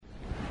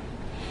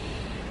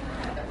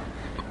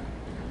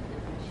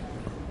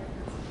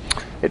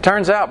It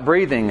turns out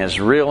breathing is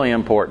really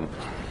important.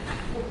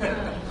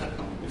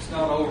 It's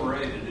not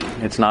overrated.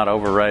 It's not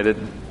overrated.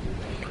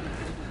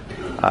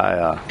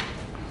 I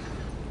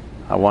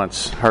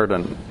once heard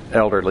an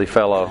elderly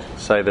fellow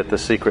say that the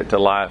secret to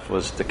life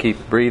was to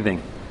keep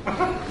breathing.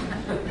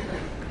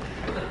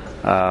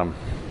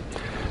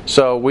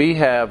 So we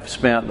have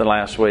spent the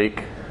last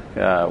week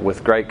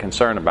with great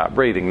concern about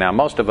breathing. Now,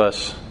 most of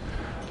us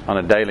on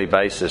a daily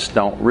basis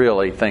don't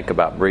really think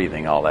about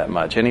breathing all that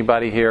much.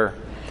 Anybody here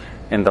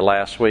in the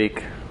last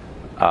week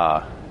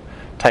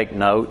take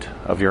note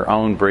of your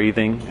own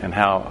breathing and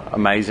how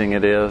amazing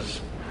it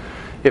is?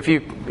 If you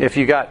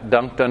got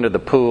dunked under the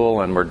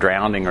pool and were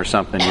drowning or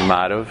something, you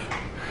might have.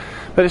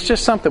 But it's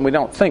just something we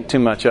don't think too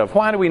much of.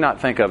 Why do we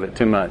not think of it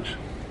too much?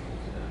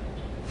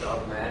 It's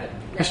automatic.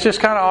 It's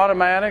just kind of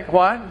automatic.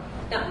 What?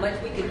 Not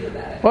much we can do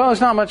about it. Well, there's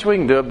not much we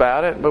can do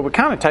about it, but we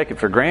kind of take it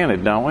for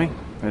granted, don't we?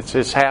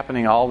 It's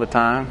happening all the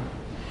time.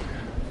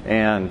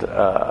 And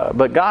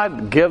but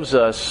God gives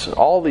us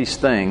all these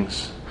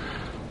things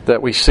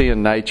that we see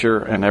in nature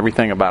and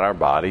everything about our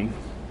body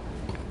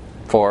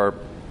for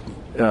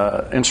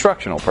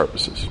instructional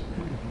purposes.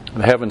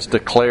 The heavens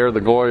declare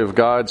the glory of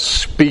God,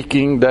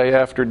 speaking day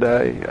after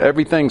day.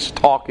 Everything's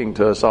talking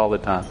to us all the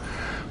time.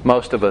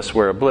 Most of it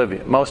we're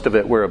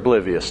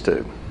oblivious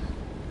to.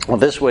 Well,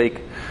 this week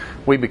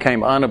we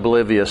became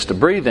unoblivious to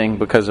breathing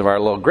because of our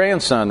little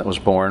grandson that was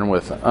born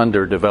with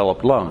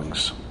underdeveloped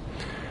lungs.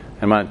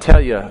 I'm going to tell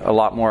you a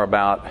lot more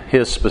about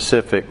his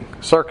specific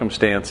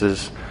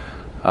circumstances.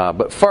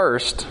 But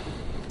first,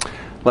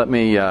 let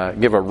me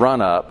give a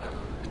run-up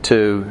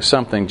to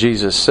something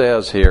Jesus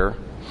says here.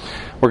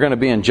 We're going to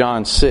be in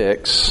John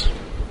 6.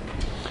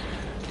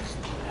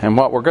 And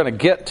what we're going to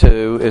get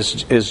to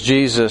is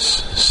Jesus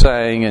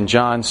saying in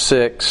John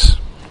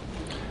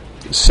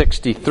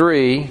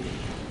 6:63,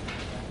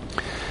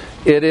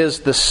 "It is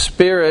the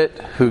Spirit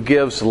who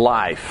gives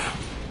life."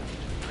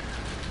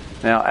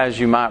 Now, as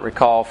you might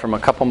recall from a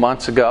couple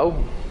months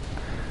ago,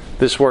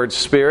 this word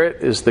Spirit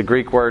is the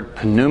Greek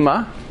word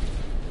pneuma.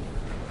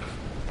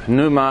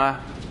 Pneuma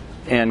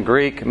in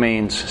Greek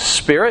means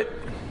spirit.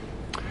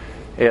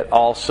 It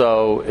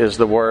also is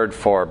the word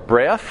for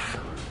breath,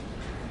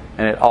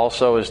 and it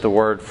also is the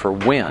word for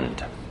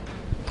wind.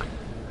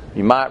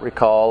 You might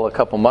recall a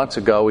couple months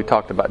ago we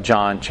talked about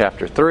John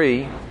chapter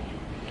 3.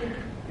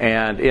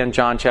 And in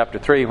John chapter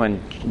 3,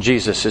 when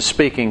Jesus is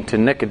speaking to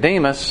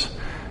Nicodemus,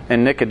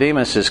 and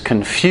Nicodemus is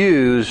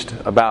confused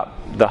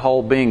about the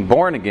whole being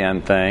born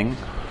again thing,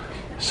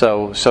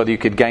 so that you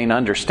could gain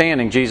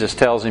understanding, Jesus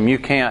tells him you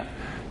can't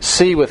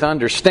see with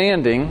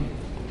understanding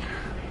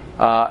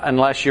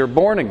unless you're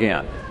born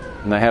again.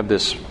 And they have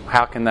this,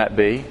 how can that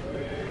be?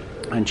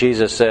 And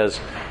Jesus says,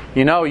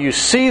 you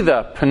see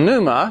the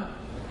pneuma,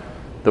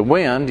 the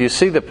wind, you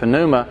see the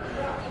pneuma,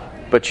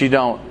 but you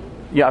don't,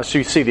 so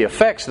you see the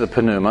effects of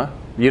the pneuma,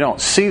 you don't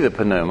see the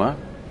pneuma.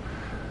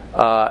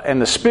 And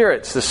the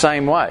Spirit's the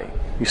same way.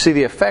 You see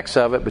the effects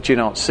of it, but you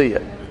don't see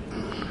it.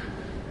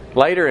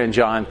 Later in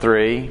John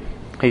 3,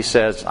 he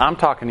says, I'm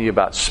talking to you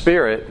about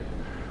Spirit.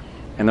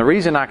 And the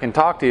reason I can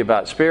talk to you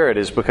about Spirit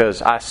is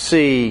because I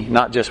see,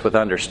 not just with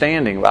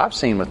understanding, but I've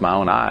seen with my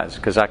own eyes,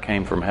 because I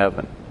came from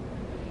heaven.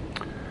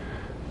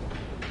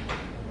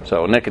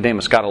 So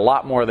Nicodemus got a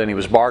lot more than he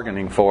was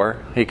bargaining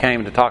for. He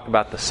came to talk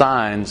about the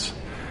signs.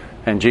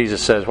 And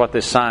Jesus says, what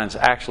this sign's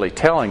actually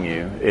telling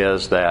you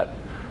is that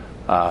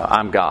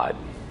I'm God.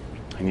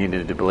 And you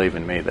need to believe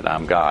in me that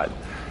I'm God.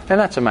 And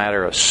that's a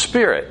matter of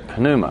spirit,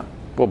 pneuma.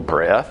 Well,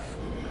 breath,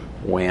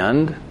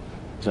 wind,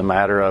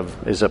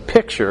 is a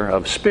picture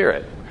of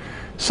spirit.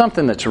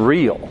 Something that's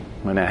real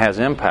and it has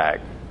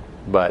impact.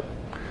 But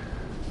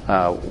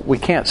we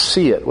can't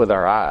see it with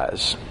our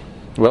eyes.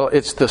 Well,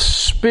 it's the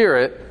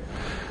Spirit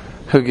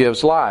who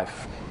gives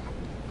life.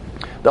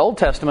 The Old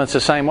Testament's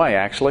the same way,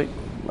 actually.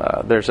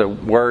 There's a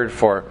word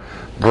for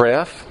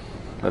breath.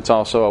 That's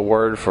also a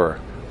word for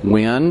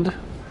wind.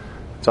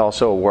 It's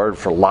also a word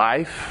for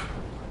life.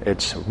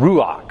 It's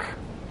ruach.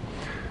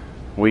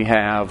 We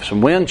have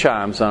some wind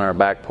chimes on our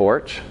back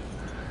porch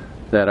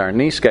that our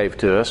niece gave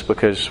to us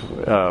because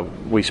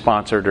we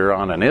sponsored her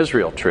on an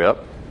Israel trip.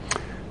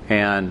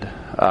 And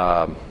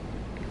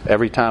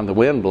every time the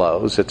wind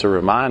blows, it's a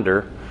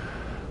reminder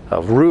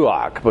of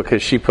ruach,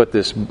 because she put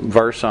this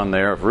verse on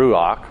there of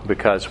ruach,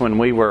 because when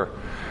we were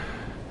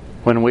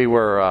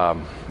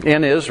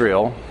in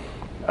Israel,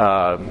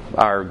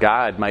 our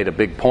guide made a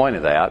big point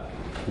of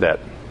that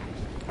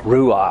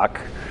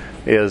ruach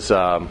is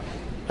a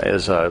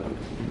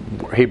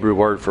Hebrew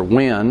word for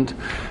wind,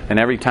 and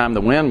every time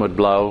the wind would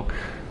blow,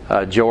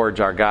 George,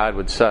 our guide,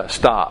 would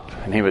stop,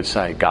 and he would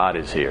say, God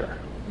is here.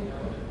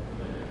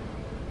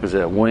 Because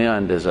the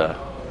wind is a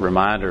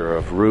reminder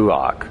of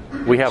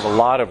ruach. We have a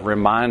lot of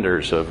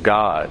reminders of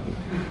God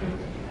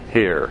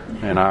here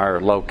in our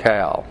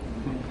locale.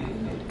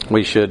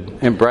 We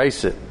should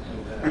embrace it.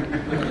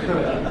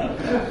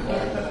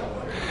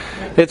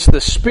 It's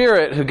the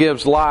Spirit who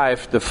gives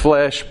life. The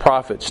flesh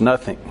profits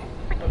nothing.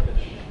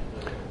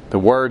 The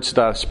words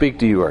that I speak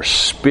to you are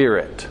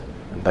spirit.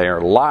 They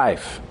are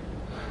life.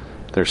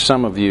 There's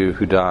some of you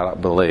who do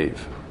not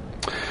believe.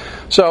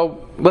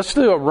 So let's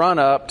do a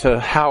run-up to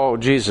how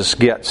Jesus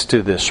gets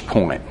to this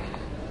point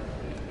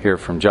here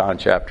from John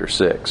chapter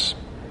 6.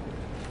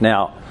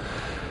 Now,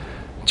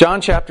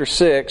 John chapter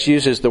 6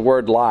 uses the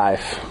word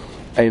life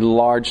a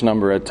large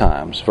number of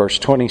times. Verse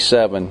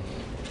 27,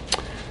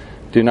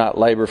 do not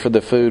labor for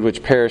the food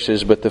which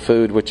perishes, but the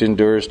food which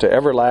endures to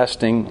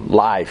everlasting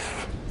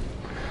life.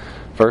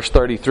 Verse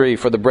 33,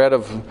 for the bread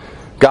of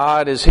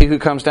God is he who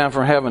comes down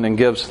from heaven and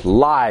gives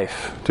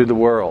life to the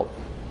world.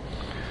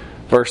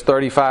 Verse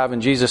 35,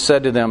 and Jesus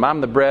said to them,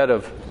 I'm the bread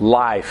of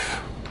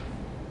life.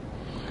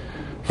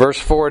 Verse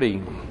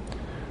 40,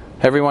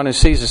 everyone who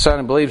sees the Son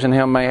and believes in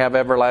him may have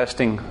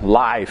everlasting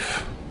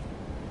life.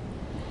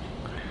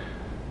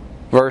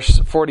 Verse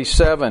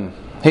 47,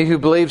 he who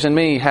believes in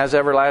me has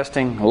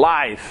everlasting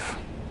life.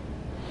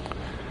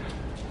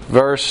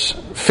 Verse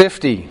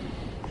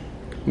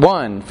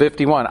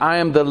 51, I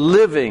am the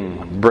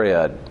living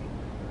bread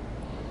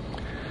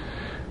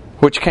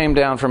which came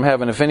down from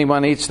heaven. If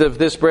anyone eats of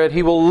this bread,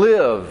 he will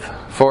live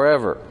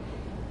forever.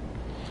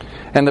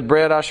 And the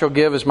bread I shall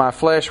give is my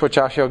flesh, which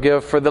I shall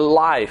give for the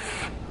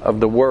life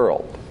of the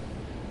world.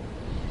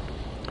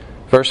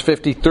 Verse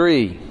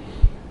 53,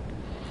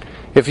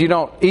 if you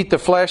don't eat the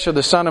flesh of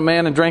the Son of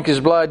Man and drink His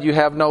blood, you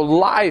have no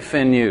life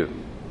in you.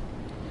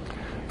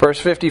 Verse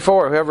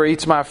 54, whoever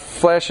eats my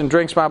flesh and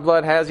drinks my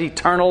blood has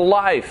eternal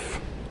life.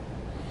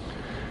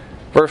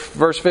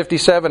 Verse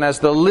 57,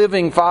 as the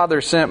living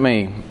Father sent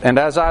me, and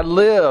as I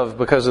live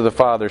because of the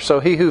Father, so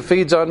he who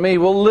feeds on me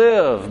will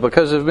live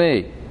because of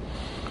me.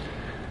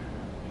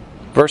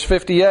 Verse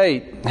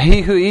 58,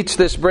 he who eats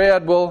this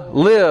bread will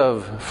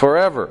live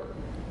forever.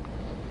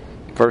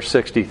 Verse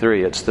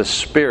 63, it's the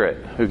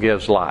Spirit who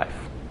gives life.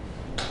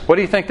 What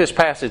do you think this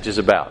passage is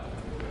about?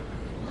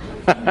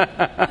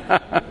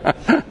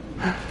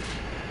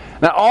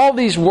 Now, all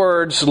these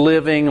words,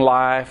 living,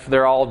 life,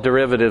 they're all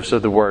derivatives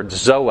of the word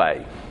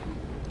Zoe.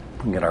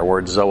 We get our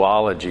word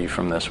zoology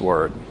from this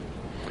word.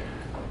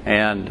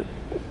 And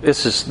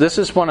this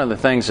is one of the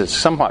things that's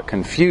somewhat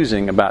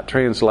confusing about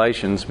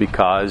translations,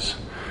 because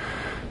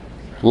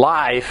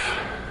life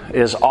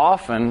is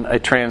often a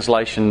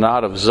translation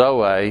not of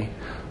Zoe,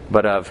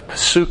 but of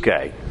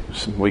psuche.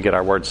 We get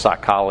our word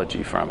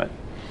psychology from it.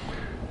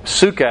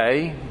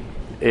 Psuche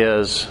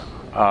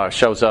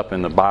shows up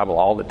in the Bible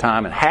all the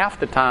time, and half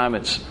the time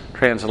it's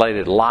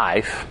translated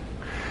life,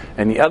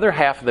 and the other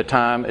half of the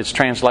time it's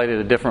translated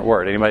a different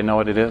word. Anybody know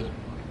what it is?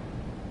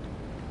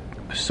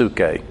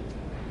 Psuche.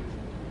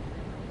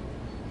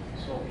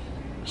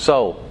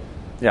 Soul.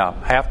 Yeah,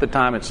 half the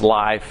time it's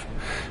life,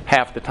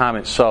 half the time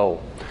it's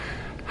soul.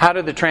 How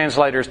do the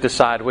translators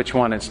decide which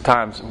one it's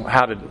times?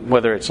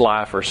 Whether it's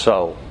life or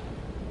soul?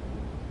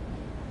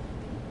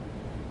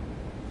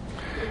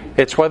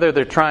 It's whether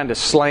they're trying to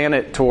slant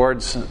it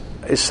towards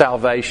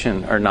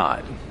salvation or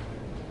not.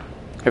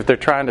 If they're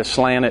trying to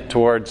slant it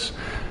towards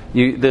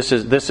this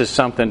is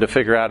something to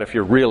figure out if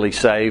you're really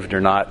saved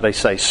or not, they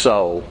say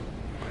soul.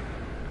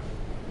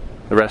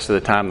 The rest of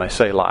the time they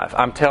say life.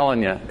 I'm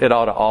telling you, it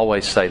ought to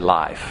always say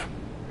life.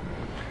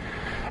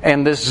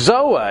 And this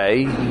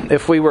Zoe,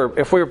 if we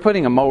were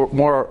putting a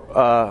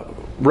more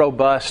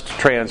robust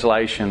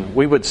translation,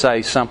 we would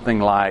say something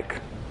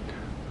like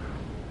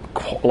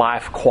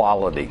life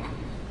quality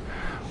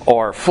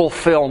or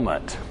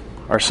fulfillment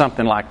or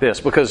something like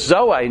this. Because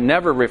Zoe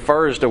never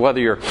refers to whether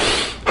you're...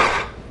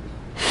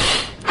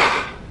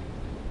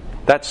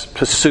 That's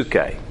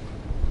psuche.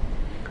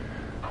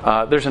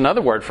 There's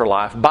another word for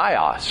life,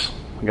 bios.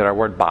 We get our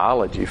word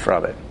biology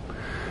from it.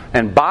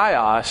 And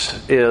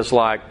bios is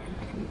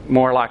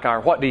more like our,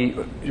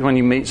 when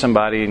you meet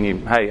somebody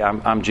and hey,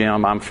 I'm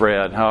Jim, I'm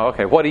Fred. Oh,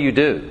 okay, what do you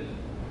do?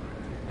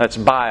 That's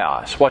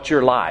bios. What's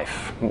your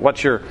life?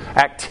 What's your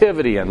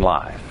activity in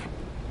life?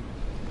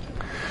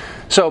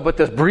 So, but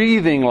the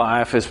breathing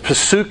life is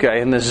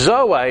psuche, and the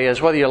Zoe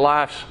is whether your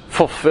life's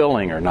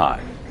fulfilling or not.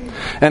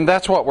 And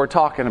that's what we're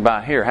talking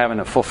about here, having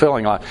a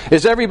fulfilling life.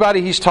 Is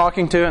everybody he's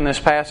talking to in this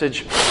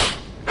passage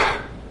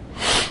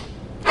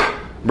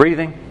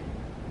breathing?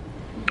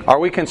 Are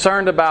we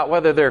concerned about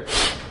whether they're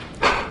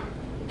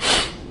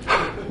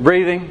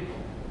breathing?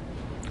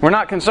 We're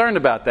not concerned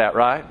about that,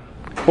 right?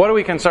 What are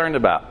we concerned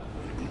about?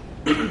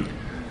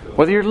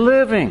 Whether you're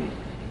living.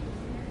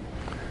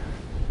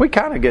 We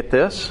kind of get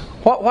this.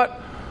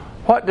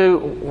 What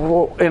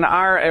do, in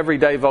our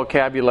everyday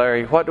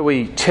vocabulary, what do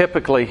we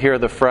typically hear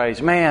the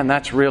phrase, man,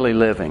 that's really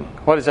living?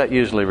 What does that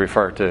usually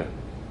refer to?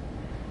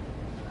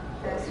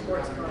 Fast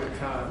sports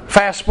car.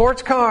 Fast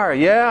sports car,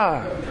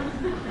 yeah.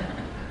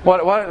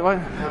 What?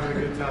 Having a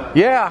good time.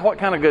 Yeah, what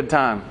kind of good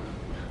time?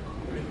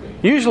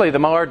 Usually the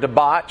more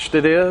debauched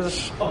it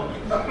is,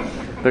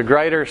 the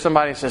greater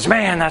somebody says,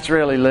 man, that's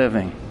really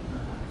living.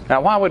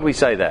 Now, why would we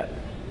say that?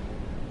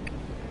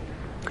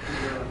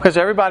 Because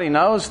everybody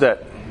knows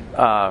that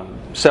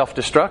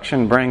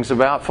self-destruction brings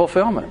about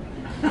fulfillment.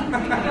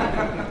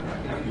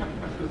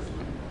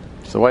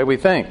 It's the way we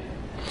think.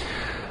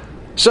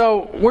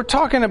 So we're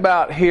talking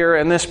about here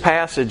in this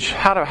passage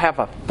how to have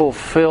a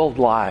fulfilled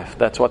life.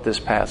 That's what this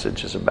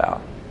passage is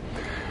about.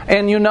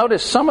 And you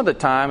notice some of the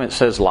time it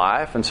says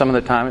life, and some of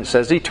the time it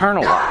says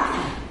eternal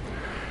life.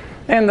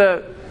 And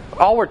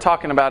all we're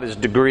talking about is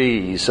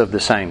degrees of the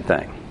same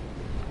thing.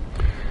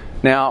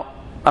 Now,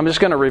 I'm just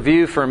going to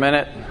review for a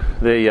minute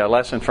the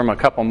lesson from a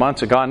couple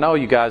months ago. I know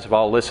you guys have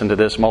all listened to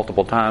this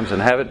multiple times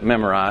and have it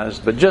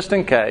memorized, but just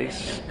in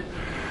case,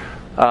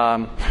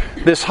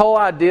 this whole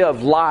idea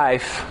of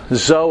life,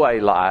 Zoe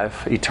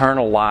life,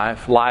 eternal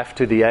life, life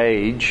to the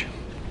age,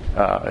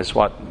 is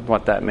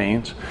what that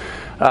means,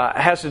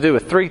 has to do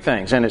with three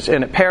things, and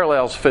it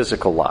parallels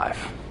physical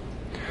life.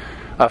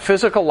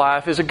 Physical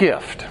life is a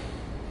gift,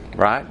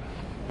 right?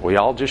 We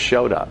all just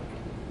showed up.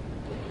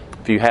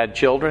 If you had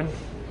children,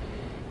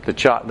 the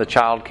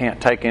child can't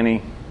take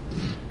any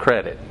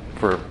credit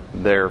for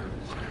their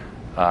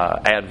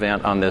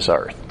advent on this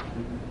earth.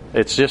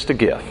 It's just a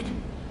gift.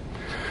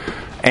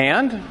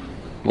 And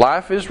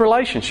life is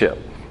relationship.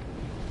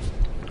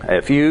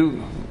 If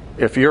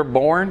you're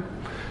born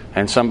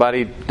and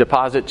somebody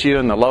deposits you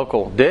in the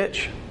local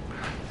ditch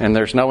and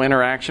there's no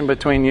interaction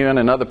between you and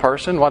another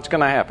person, what's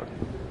going to happen?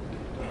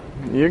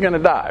 You're going to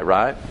die,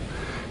 right?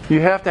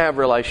 You have to have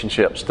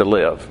relationships to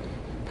live.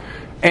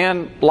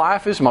 And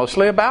life is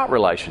mostly about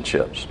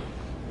relationships.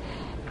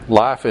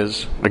 Life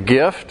is a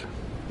gift.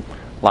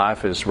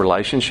 Life is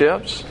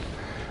relationships.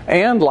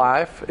 And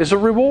life is a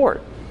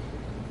reward.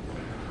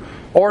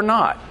 Or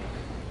not.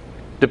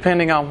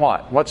 Depending on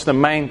what? What's the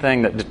main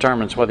thing that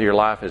determines whether your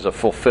life is a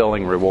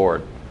fulfilling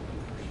reward?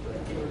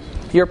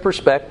 Your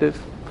perspective.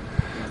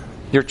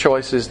 Your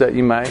choices that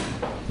you make.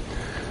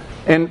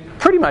 And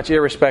pretty much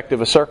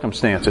irrespective of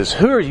circumstances,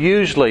 who are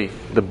usually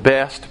the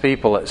best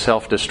people at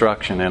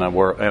self-destruction in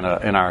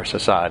our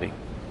society?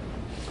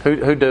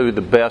 Who do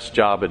the best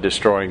job at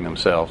destroying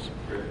themselves?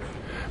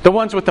 The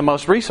ones with the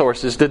most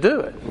resources to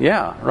do it.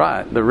 Yeah,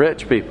 right. The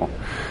rich people.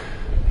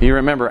 You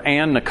remember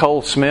Anne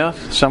Nicole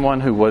Smith,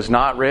 someone who was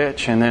not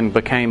rich and then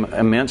became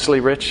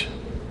immensely rich?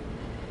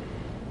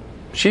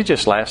 She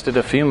just lasted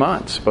a few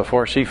months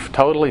before she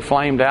totally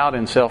flamed out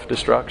in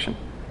self-destruction.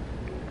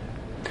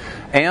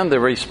 And the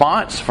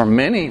response from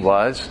many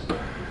was,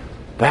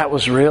 that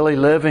was really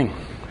living.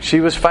 She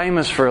was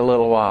famous for a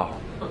little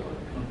while.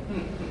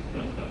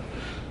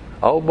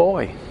 Oh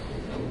boy.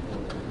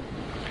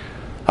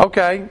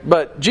 Okay,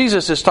 but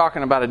Jesus is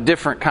talking about a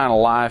different kind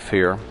of life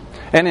here.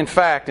 And in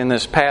fact, in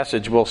this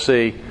passage we'll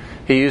see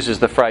he uses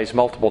the phrase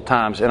multiple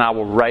times, and I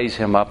will raise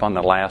him up on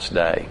the last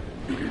day.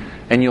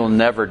 And you'll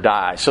never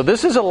die. So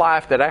this is a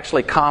life that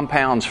actually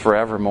compounds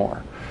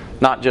forevermore,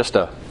 not just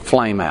a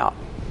flame out.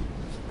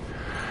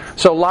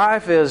 So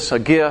life is a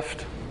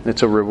gift,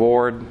 it's a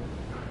reward,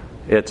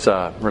 it's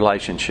a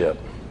relationship.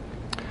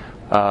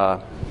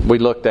 We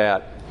looked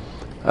at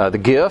the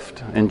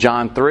gift in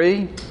John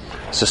 3.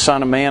 As the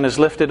Son of Man is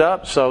lifted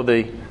up, as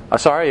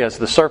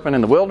the serpent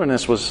in the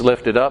wilderness was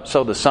lifted up,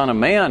 so the Son of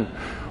Man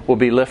will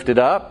be lifted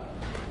up,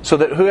 so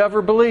that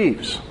whoever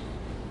believes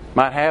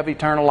might have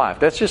eternal life.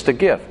 That's just a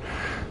gift.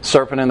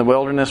 Serpent in the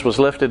wilderness was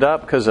lifted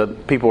up because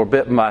people were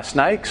bitten by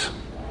snakes.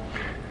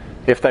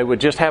 If they would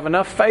just have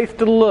enough faith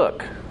to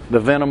look, the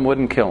venom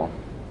wouldn't kill them.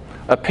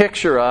 A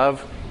picture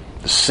of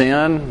the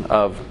sin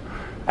of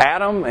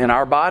Adam in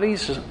our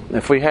bodies.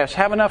 If we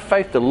have enough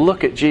faith to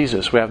look at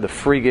Jesus, we have the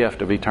free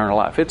gift of eternal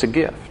life. It's a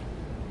gift.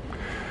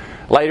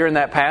 Later in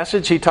that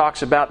passage, he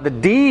talks about the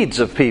deeds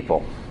of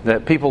people.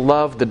 That people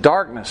love the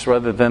darkness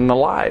rather than the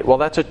light. Well,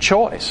 that's a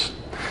choice.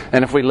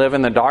 And if we live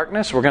in the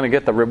darkness, we're going to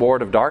get the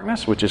reward of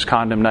darkness, which is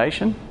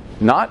condemnation.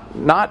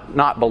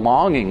 Not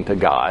belonging to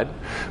God,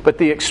 but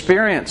the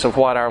experience of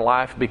what our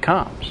life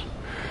becomes.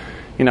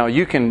 You know,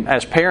 you can,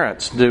 as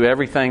parents, do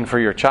everything for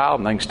your child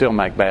and they can still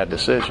make bad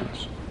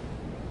decisions.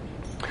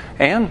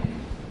 And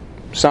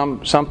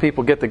some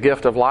people get the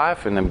gift of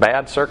life, and in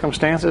bad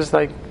circumstances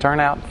they turn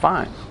out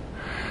fine.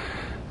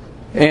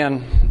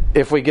 And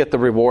if we get the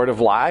reward of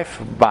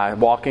life by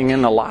walking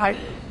in the light,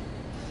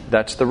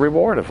 that's the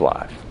reward of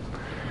life.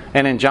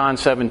 And in John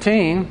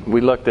 17,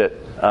 we looked at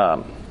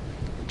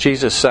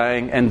Jesus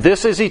saying, and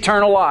this is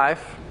eternal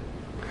life,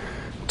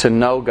 to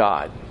know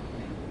God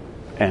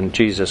and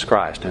Jesus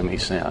Christ whom He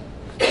sent.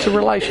 It's a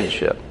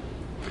relationship.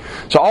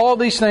 So all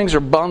these things are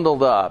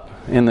bundled up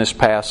in this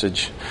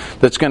passage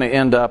that's going to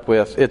end up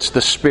with, it's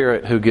the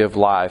Spirit who give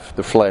life,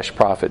 the flesh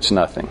profits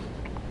nothing.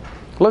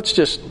 Let's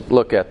just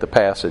look at the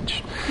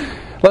passage.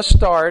 Let's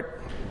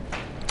start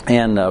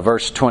in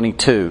verse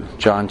 22,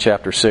 John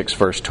chapter 6,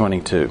 verse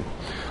 22.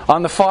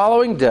 On the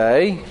following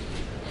day,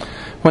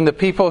 when the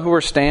people who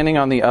were standing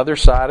on the other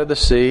side of the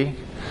sea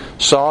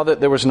saw that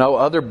there was no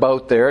other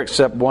boat there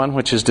except one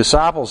which His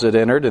disciples had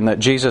entered, and that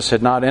Jesus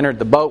had not entered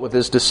the boat with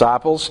His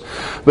disciples,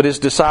 but His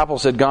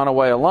disciples had gone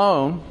away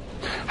alone.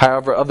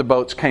 However, other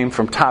boats came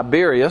from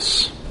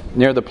Tiberias,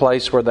 near the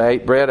place where they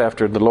ate bread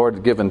after the Lord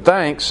had given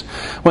thanks.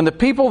 When the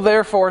people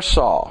therefore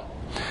saw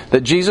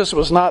that Jesus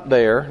was not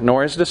there,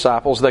 nor His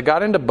disciples, they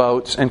got into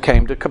boats and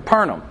came to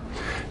Capernaum.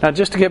 Now,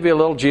 just to give you a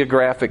little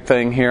geographic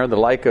thing here,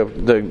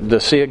 the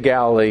Sea of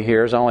Galilee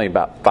here is only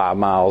about 5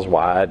 miles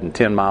wide and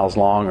 10 miles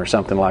long or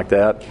something like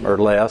that, or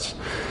less.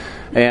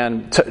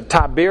 And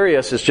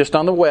Tiberias is just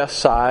on the west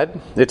side.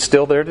 It's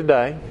still there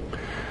today.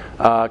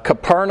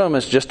 Capernaum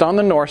is just on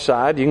the north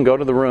side. You can go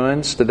to the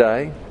ruins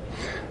today.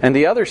 And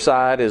the other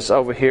side is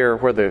over here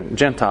where the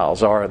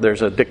Gentiles are.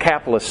 There's a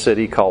Decapolis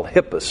city called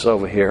Hippus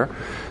over here.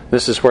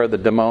 This is where the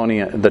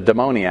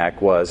demoniac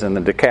was, in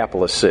the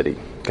Decapolis city.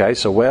 Okay,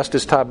 so west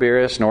is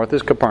Tiberias, north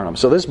is Capernaum.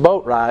 So this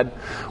boat ride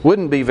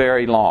wouldn't be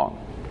very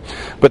long.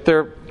 But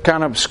they're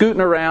kind of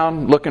scooting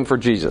around looking for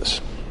Jesus.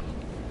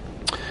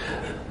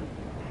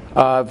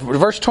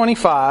 Verse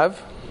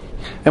 25,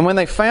 and when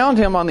they found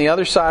him on the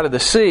other side of the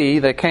sea,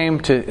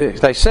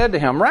 they said to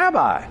him,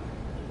 Rabbi,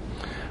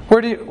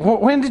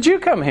 when did you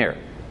come here?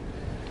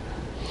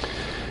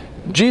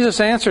 Jesus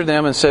answered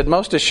them and said,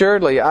 Most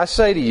assuredly, I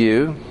say to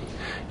you,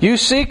 you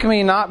seek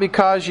me not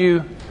because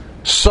you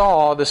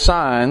saw the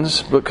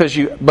signs, but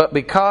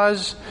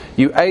because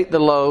you ate the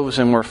loaves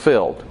and were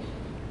filled.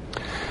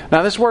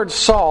 Now this word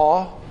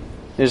saw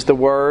is the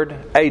word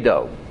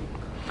eido.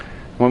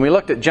 When we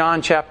looked at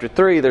John chapter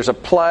 3, there's a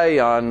play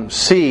on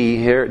see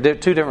here. There are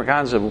two different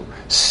kinds of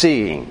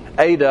seeing.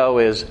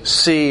 Eido is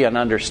see and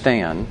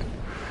understand.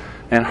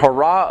 And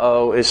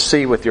horao is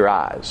see with your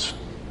eyes.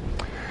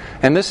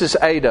 And this is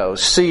eido,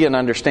 see and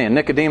understand.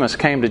 Nicodemus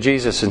came to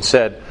Jesus and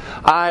said,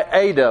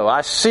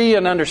 I see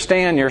and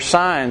understand your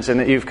signs and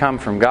that you've come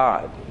from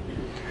God.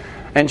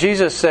 And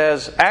Jesus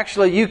says,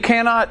 actually you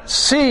cannot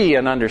see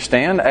and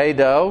understand,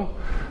 eido,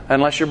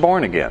 unless you're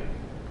born again.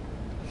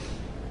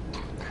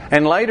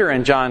 And later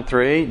in John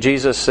 3,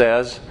 Jesus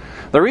says,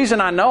 the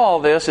reason I know all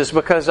this is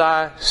because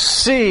I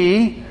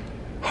see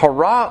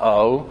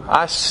horao,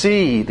 I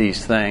see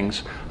these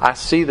things. I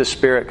see the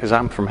Spirit because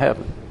I'm from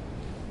heaven.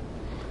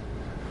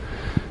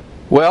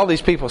 Well,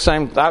 these people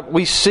saying,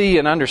 we see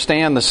and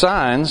understand the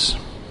signs.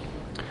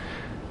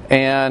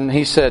 And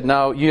he said,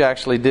 no, you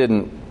actually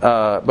didn't,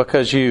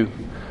 because you...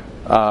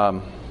 did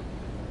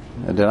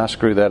I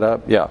screw that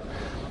up? Yeah.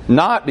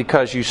 Not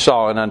because you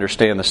saw and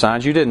understand the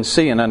signs. You didn't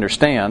see and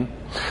understand.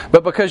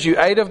 But because you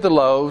ate of the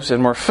loaves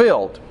and were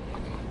filled.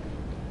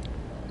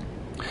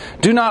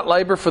 Do not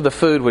labor for the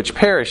food which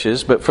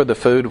perishes, but for the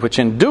food which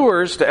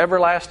endures to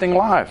everlasting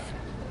life,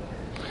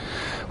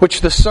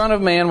 which the Son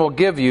of Man will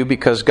give you,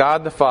 because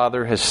God the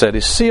Father has set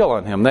His seal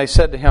on Him. They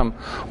said to Him,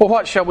 well,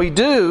 what shall we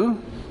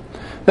do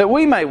that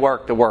we may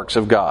work the works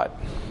of God?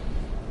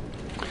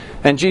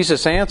 And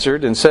Jesus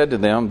answered and said to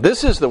them,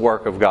 this is the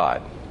work of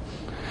God,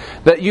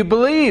 that you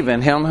believe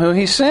in Him who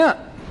He sent.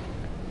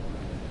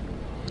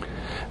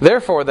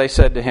 Therefore they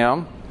said to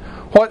Him,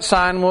 what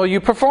sign will you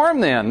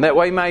perform then, that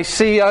we may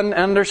see and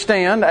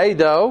understand,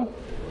 eido,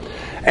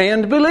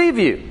 and believe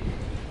you?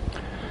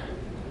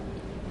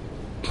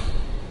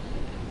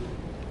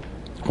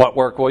 What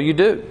work will you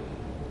do?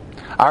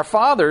 Our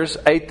fathers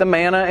ate the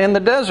manna in the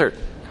desert.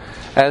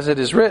 As it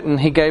is written,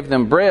 He gave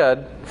them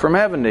bread from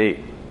heaven to eat.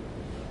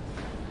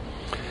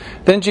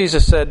 Then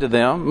Jesus said to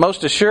them,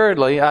 most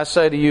assuredly, I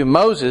say to you,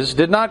 Moses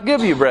did not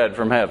give you bread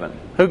from heaven.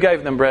 Who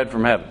gave them bread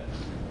from heaven?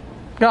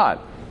 God.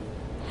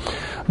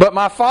 But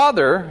my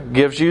Father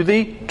gives you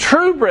the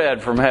true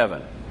bread from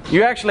heaven.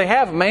 You actually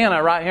have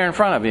manna right here in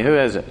front of you. Who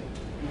is it?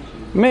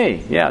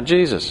 Me. Yeah,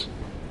 Jesus.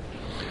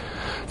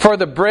 For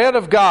the bread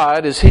of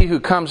God is He who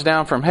comes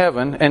down from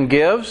heaven and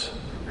gives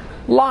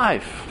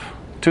life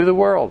to the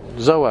world.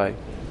 Zoe.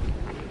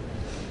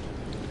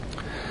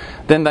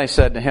 Then they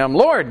said to Him,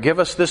 Lord, give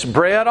us this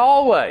bread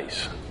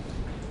always.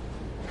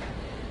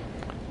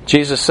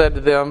 Jesus said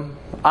to them,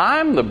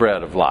 I'm the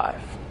bread of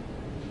life.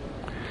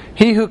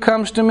 He who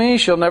comes to me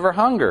shall never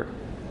hunger,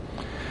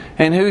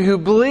 and he who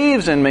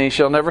believes in me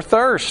shall never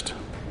thirst.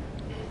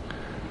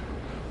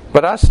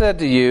 But I said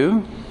to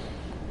you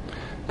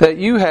that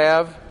you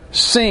have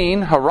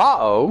seen,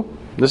 horao,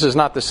 this is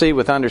not the see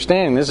with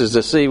understanding, this is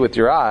the see with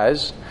your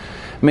eyes,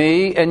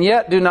 me, and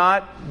yet do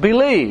not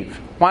believe.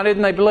 Why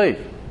didn't they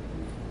believe?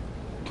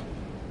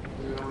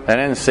 They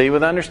didn't see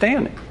with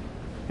understanding.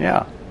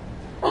 Yeah.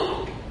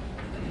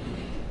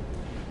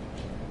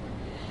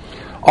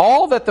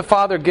 All that the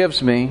Father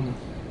gives me,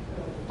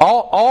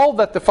 all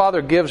that the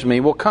Father gives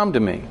me will come to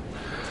me.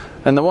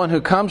 And the one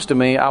who comes to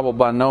me I will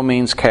by no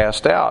means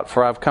cast out.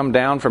 For I've come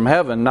down from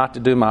heaven not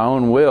to do my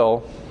own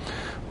will,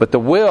 but the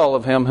will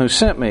of Him who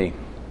sent me.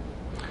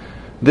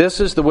 This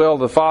is the will of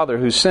the Father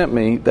who sent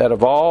me, that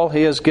of all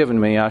He has given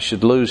me I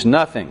should lose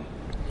nothing,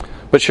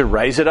 but should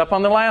raise it up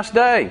on the last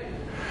day.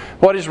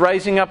 What is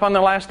raising up on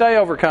the last day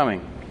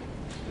overcoming?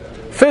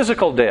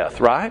 Physical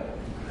death, right?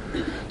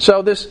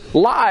 So this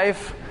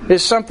life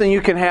is something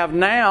you can have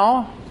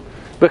now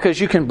because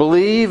you can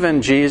believe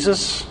in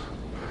Jesus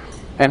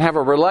and have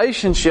a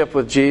relationship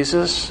with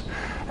Jesus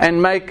and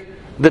make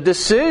the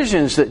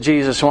decisions that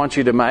Jesus wants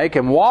you to make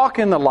and walk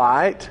in the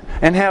light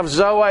and have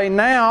Zoe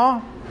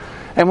now.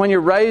 And when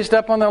you're raised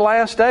up on the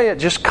last day, it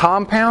just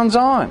compounds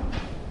on.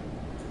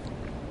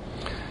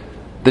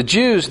 The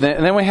Jews,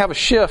 and then we have a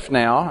shift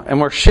now,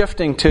 and we're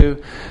shifting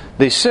to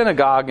the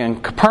synagogue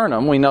in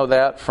Capernaum. We know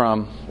that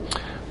from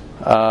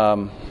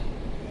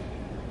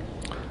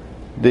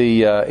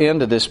the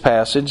end of this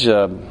passage.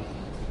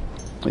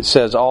 It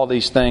says all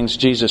these things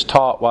Jesus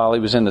taught while he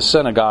was in the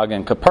synagogue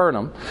in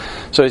Capernaum.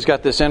 So he's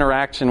got this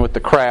interaction with the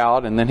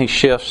crowd, and then he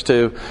shifts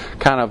to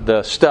kind of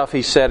the stuff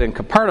he said in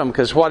Capernaum,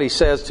 because what he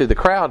says to the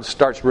crowd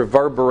starts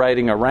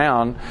reverberating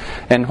around.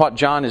 And what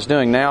John is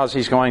doing now is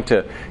he's going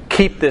to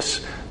keep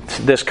this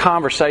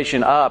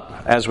conversation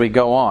up as we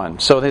go on.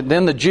 So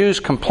then the Jews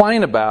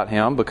complain about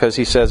him because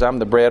he says, I'm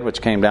the bread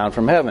which came down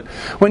from heaven.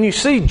 When you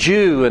see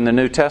Jew in the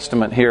New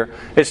Testament here,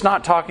 it's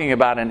not talking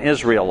about an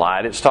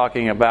Israelite. It's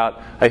talking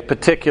about a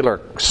particular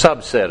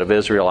subset of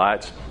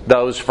Israelites,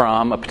 those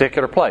from a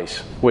particular place,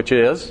 which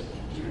is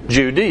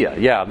Judea.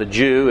 Yeah, the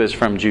Jew is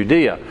from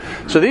Judea.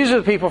 So these are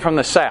the people from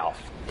the south.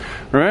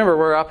 Remember,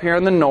 we're up here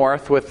in the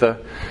north with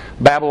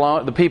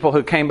the people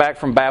who came back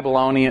from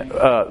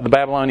the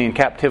Babylonian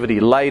captivity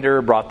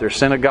later, brought their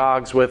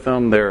synagogues with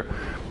them,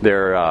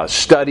 their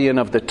studying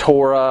of the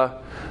Torah,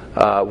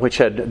 which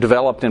had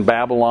developed in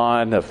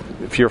Babylon.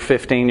 If you're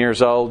 15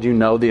 years old, you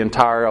know the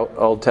entire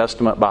Old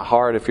Testament by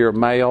heart. If you're a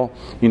male,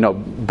 you know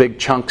big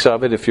chunks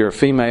of it. If you're a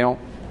female,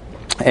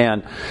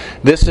 and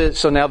this is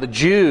so now the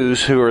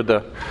Jews who are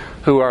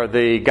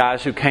the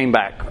guys who came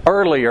back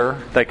earlier.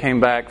 They came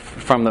back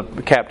from the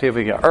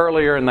captivity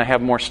earlier, and they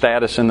have more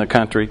status in the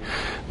country.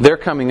 They're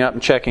coming up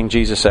and checking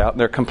Jesus out, and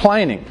they're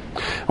complaining.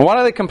 And what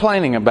are they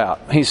complaining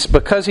about?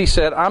 Because he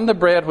said, I'm the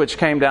bread which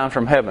came down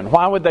from heaven.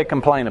 Why would they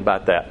complain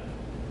about that?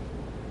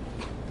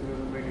 It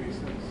doesn't make any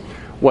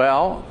sense.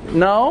 Well,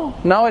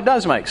 no, it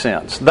does make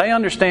sense. They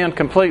understand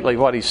completely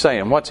what he's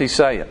saying. What's he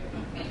saying?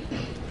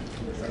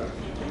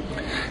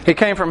 He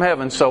came from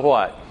heaven, so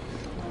what?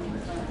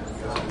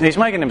 He's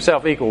making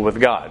himself equal with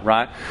God,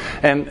 right?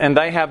 And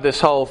they have this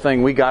whole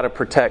thing, we got to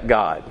protect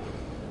God.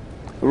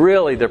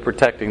 Really, they're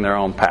protecting their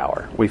own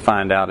power. We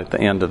find out at the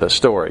end of the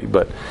story.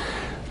 But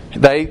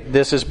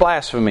this is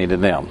blasphemy to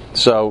them.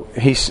 So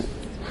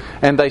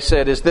and they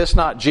said, is this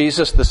not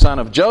Jesus, the son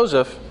of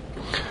Joseph,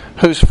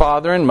 whose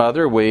father and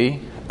mother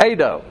we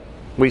ado?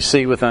 We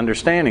see with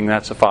understanding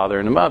that's a father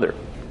and a mother.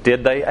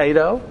 Did they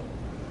ado?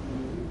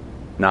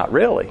 Not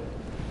really.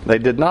 They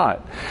did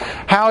not.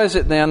 How is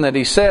it then that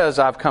he says,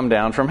 I've come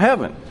down from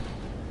heaven?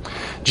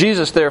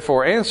 Jesus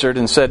therefore answered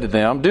and said to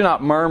them, do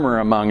not murmur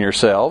among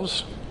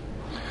yourselves.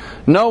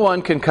 No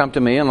one can come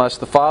to me unless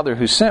the Father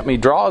who sent me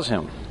draws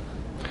him.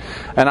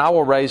 And I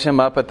will raise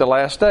him up at the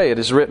last day. It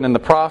is written in the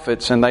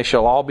prophets, and they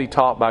shall all be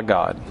taught by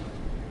God.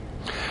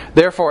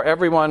 Therefore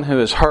everyone who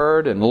has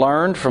heard and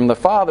learned from the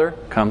Father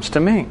comes to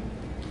me.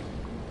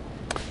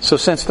 So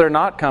since they're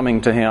not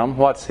coming to him,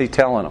 what's he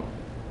telling them?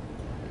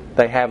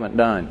 They haven't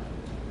done.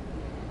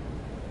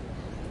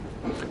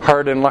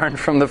 Heard and learned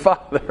from the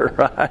Father,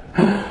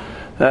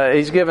 right?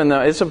 He's given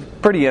them. It's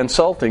pretty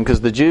insulting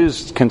because the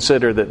Jews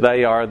consider that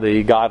they are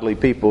the godly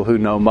people who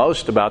know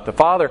most about the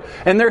Father,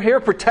 and they're here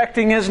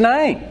protecting His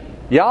name,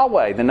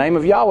 Yahweh, the name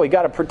of Yahweh. You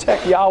got to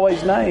protect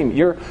Yahweh's name.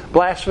 You're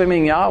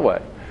blaspheming Yahweh.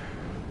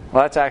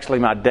 Well, that's actually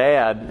my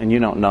dad, and you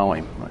don't know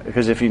him,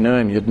 because if you knew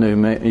him,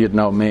 you'd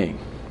know me.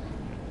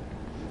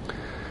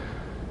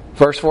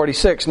 Verse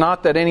 46,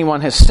 not that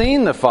anyone has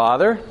seen the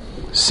Father.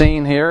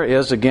 Seen here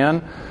is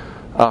again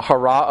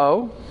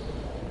harao.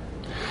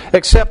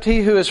 Except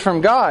he who is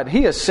from God,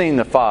 he has seen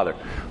the Father.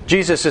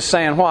 Jesus is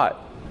saying what?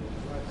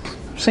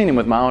 I've seen him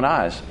with my own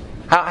eyes.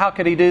 How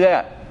could he do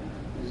that?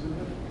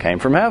 Came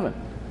from heaven.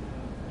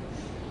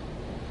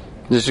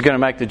 This is going to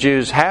make the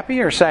Jews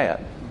happy or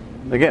sad?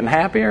 They're getting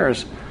happier?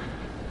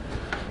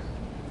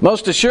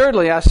 Most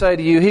assuredly, I say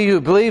to you, he who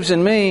believes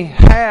in me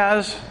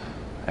has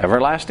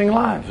everlasting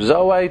life.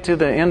 Zoe to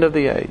the end of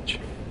the age.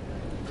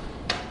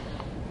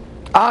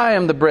 I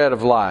am the bread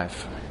of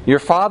life. Your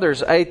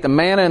fathers ate the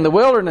manna in the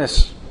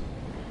wilderness,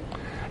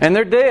 and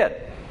they're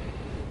dead.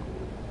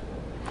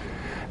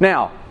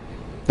 Now,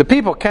 the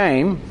people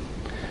came,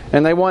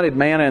 and they wanted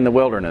manna in the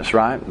wilderness,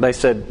 right? They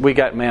said, we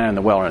got manna in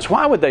the wilderness.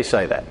 Why would they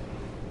say that?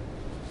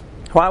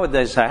 Why would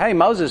they say, hey,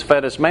 Moses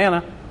fed us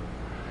manna?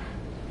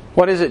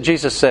 What is it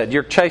Jesus said?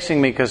 You're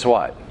chasing me because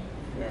what?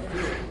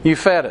 You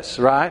fed us,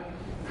 right?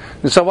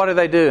 And so what do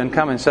they do and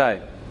come and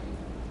say?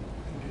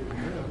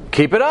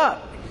 Keep it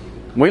up.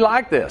 We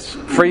like this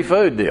free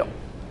food deal.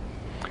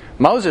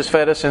 Moses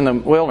fed us in the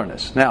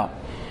wilderness. Now,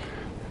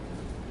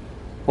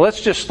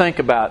 let's just think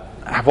about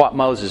what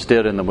Moses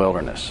did in the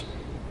wilderness.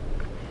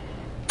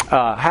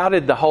 How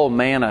did the whole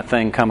manna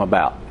thing come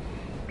about?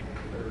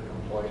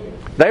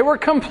 They were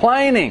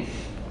complaining.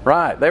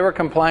 Right, they were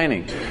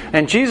complaining.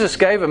 And Jesus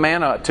gave a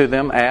manna to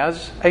them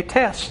as a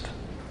test.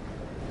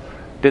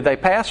 Did they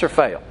pass or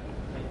fail?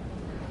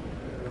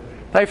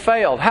 They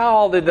failed. How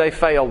all did they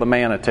fail the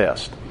manna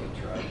test?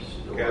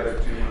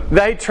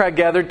 They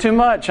gathered too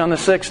much on the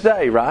sixth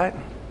day, right?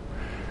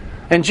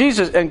 And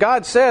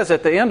God says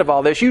at the end of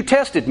all this, you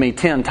tested me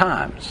 10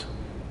 times.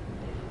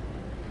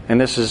 And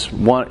this is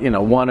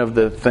one of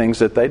the things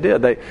that they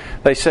did.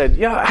 They said,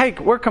 yeah, hey,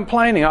 we're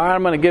complaining. All right,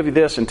 I'm going to give you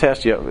this and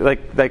test you.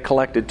 They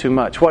collected too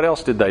much. What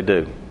else did they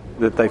do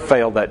that they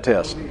failed that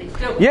test?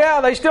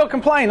 Yeah, they still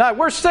complain. Like,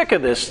 we're sick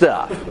of this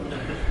stuff.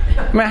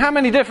 I mean, how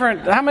many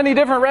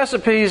different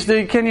recipes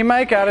can you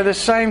make out of this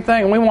same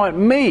thing? We want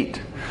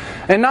meat.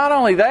 And not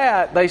only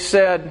that, they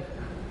said,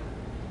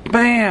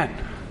 man,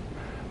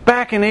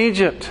 back in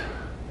Egypt,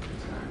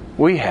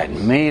 we had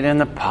meat in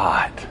the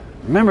pot.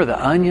 Remember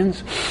the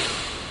onions?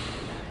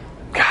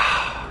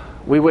 God,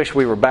 we wish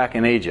we were back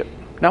in Egypt.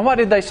 Now what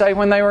did they say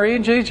when they were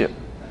in Egypt?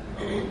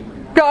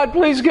 God,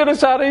 please get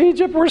us out of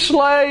Egypt. We're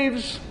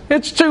slaves.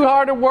 It's too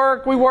hard to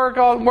work. We work.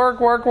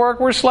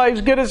 We're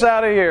slaves. Get us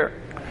out of here.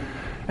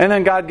 And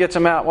then God gets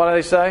them out. What do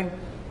they say?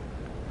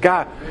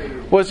 God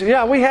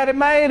we had it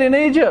made in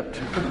Egypt.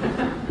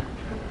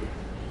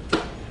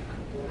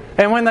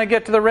 And when they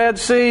get to the Red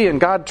Sea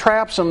and God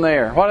traps them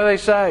there, what do they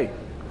say?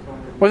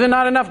 Was there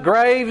not enough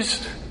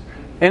graves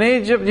in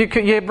Egypt?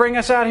 You bring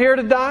us out here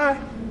to die?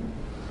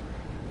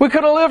 We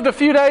could have lived a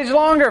few days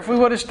longer if we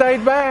would have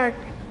stayed back.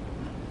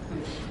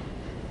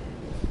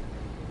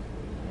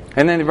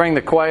 And then they bring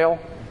the quail,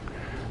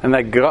 and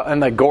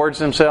they gorge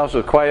themselves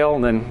with quail,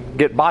 and then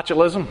get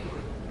botulism.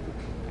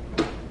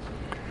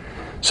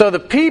 So the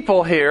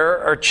people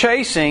here are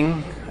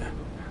chasing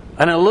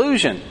an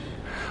illusion.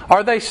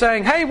 Are they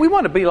saying, hey, we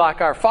want to be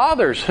like our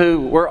fathers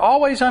who were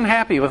always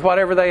unhappy with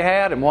whatever they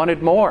had and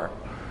wanted more,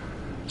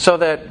 so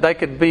that they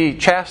could be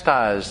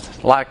chastised?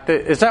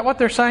 Is that what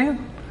they're saying?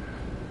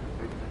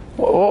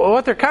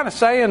 What they're kind of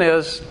saying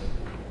is,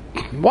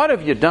 what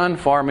have you done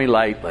for me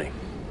lately?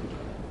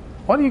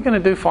 What are you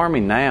going to do for me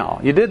now?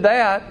 You did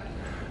that.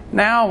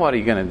 Now what are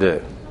you going to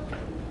do?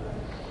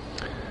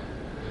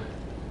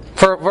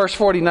 For verse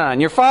 49,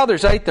 your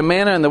fathers ate the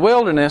manna in the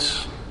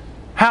wilderness.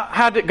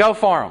 How did it go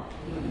for them?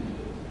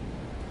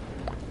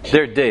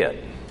 They're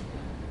dead.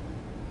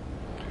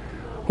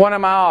 What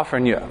am I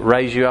offering you?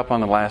 Raise you up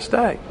on the last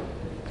day.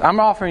 I'm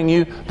offering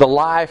you the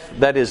life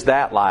that is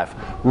that life.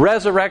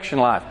 Resurrection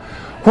life.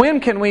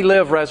 When can we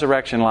live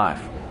resurrection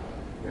life?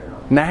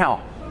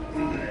 Now.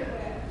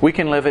 We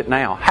can live it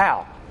now.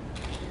 How?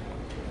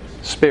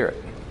 Spirit.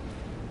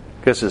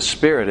 Because the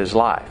Spirit is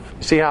life.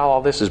 You see how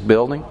all this is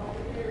building?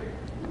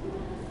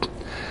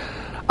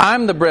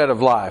 I'm the bread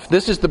of life.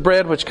 This is the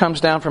bread which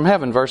comes down from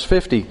heaven, verse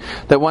 50,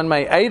 that one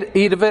may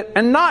eat of it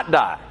and not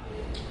die.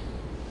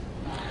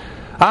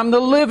 I'm the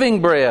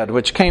living bread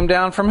which came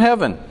down from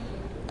heaven.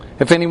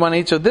 If anyone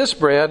eats of this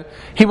bread,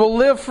 he will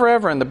live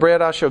forever, and the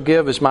bread I shall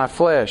give is my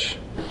flesh,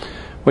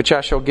 which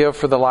I shall give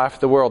for the life of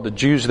the world. The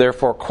Jews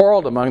therefore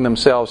quarreled among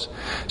themselves,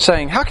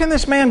 saying, how can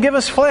this man give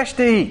us flesh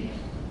to eat?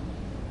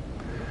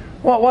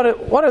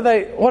 What are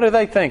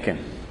they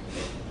thinking?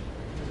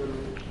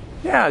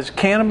 Yeah, is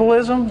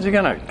cannibalism? Is he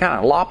going to kind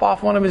of lop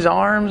off one of his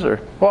arms? Or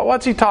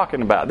what's he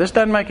talking about? This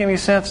doesn't make any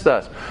sense to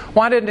us.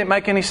 Why didn't it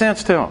make any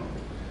sense to them?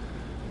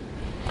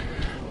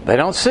 They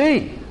don't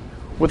see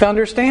with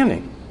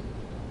understanding.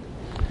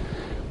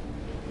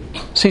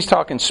 So he's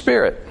talking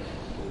spirit.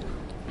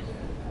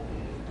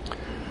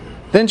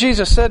 Then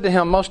Jesus said to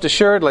him, most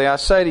assuredly, I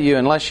say to you,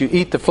 unless you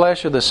eat the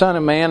flesh of the Son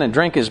of Man and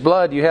drink His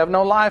blood, you have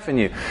no life in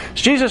you.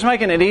 Is Jesus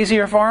making it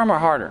easier for him or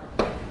harder?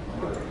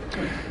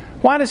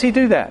 Why does He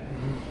do that?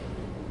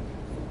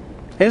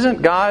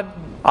 Isn't God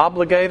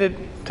obligated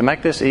to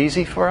make this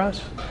easy for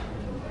us?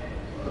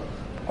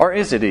 Or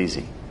is it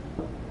easy?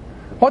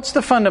 What's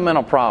the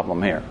fundamental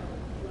problem here?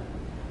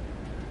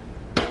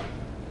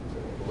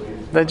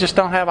 They just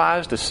don't have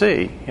eyes to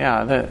see.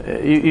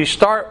 Yeah, you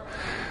start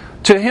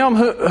to him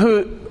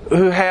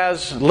who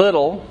has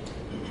little.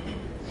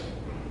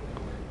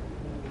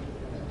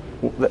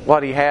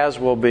 What he has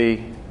will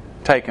be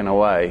taken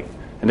away,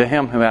 and to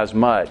him who has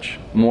much,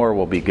 more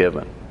will be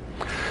given.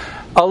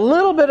 A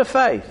little bit of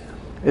faith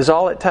is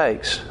all it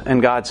takes,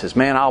 and God says,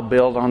 "Man, I'll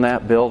build on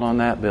that, build on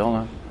that, build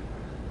on."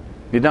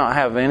 You don't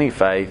have any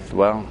faith.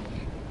 Well,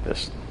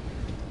 this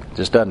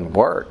just doesn't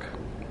work.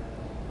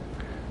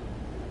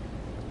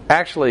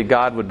 Actually,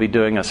 God would be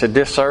doing us a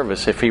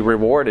disservice if He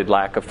rewarded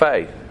lack of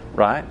faith,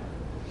 right?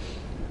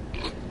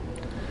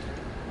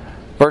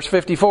 Verse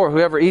 54,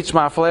 whoever eats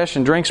my flesh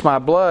and drinks my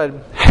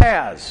blood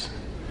has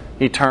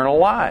eternal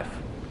life.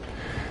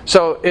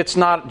 So it's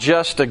not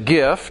just a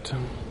gift,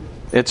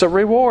 it's a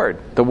reward.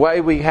 The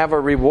way we have a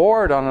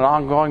reward on an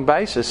ongoing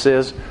basis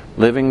is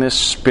living this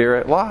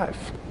spirit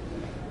life.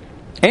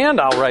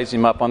 And I'll raise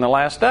him up on the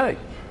last day.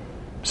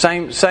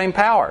 Same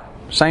power.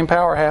 Same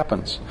power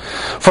happens.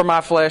 For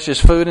my flesh is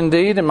food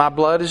indeed, and my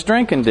blood is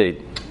drink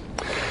indeed.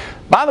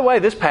 By the way,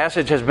 this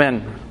passage has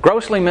been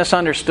grossly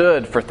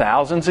misunderstood for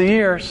thousands of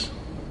years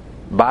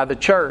by the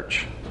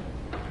church,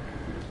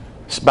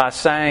 by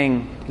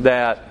saying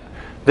that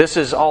this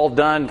is all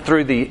done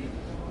through the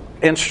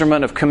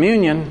instrument of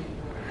communion,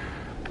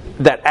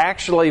 that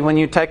actually when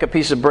you take a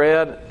piece of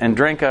bread and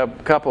drink a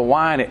cup of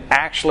wine, it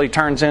actually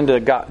turns into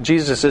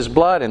Jesus'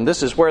 blood, and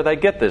this is where they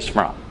get this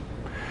from.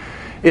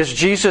 Is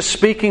Jesus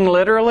speaking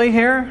literally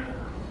here?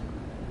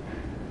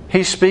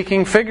 He's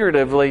speaking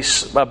figuratively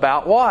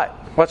about what?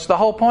 What's the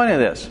whole point of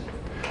this?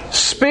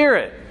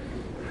 Spirit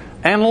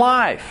and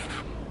life.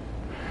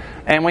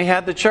 And we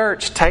had the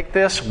church take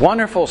this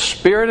wonderful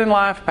spirit and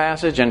life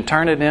passage and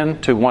turn it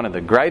into one of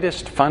the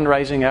greatest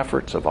fundraising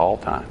efforts of all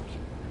times.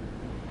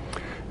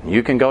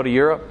 You can go to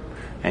Europe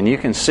and you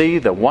can see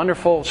the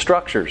wonderful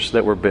structures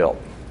that were built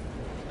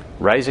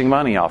raising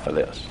money off of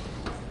this.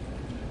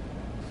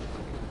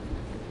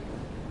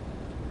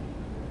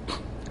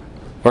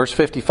 Verse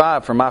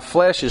 55, for my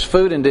flesh is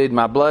food indeed,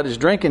 my blood is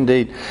drink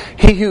indeed.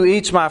 He who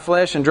eats my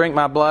flesh and drink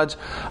my blood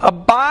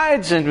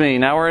abides in me.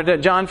 Now we're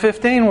at John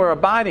 15, we're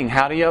abiding.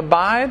 How do you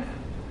abide?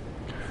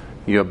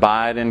 You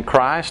abide in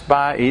Christ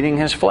by eating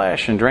His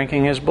flesh and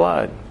drinking His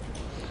blood.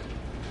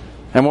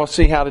 And we'll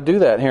see how to do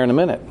that here in a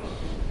minute.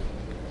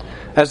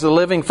 As the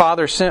living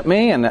Father sent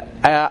me, and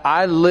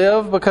I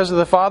live because of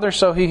the Father,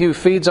 so he who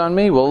feeds on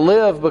me will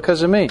live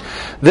because of me.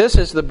 This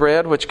is the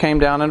bread which came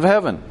down out of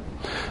heaven.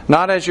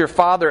 Not as your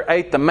father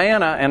ate the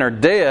manna and are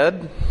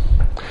dead.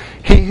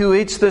 He who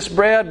eats this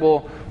bread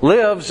will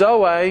live,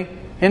 Zoe,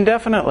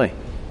 indefinitely.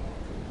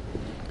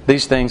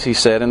 These things he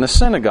said in the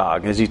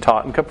synagogue as he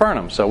taught in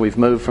Capernaum. So we've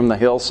moved from the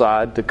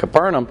hillside to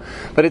Capernaum.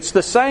 But it's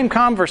the same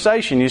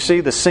conversation. You see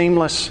the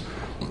seamless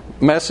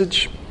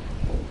message?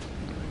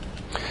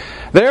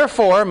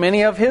 Therefore,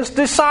 many of his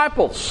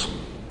disciples,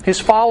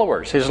 his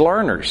followers, his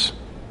learners,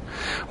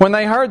 when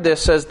they heard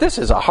this, says, this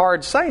is a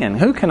hard saying.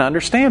 Who can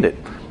understand it?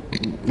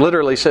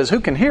 Literally says,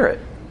 who can hear it?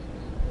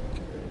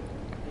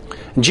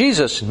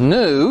 Jesus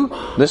knew,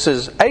 this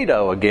is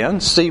Ado again,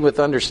 see with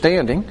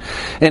understanding,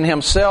 in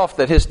himself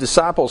that his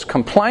disciples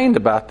complained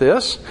about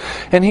this.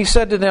 And he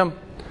said to them,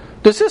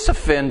 does this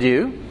offend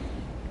you?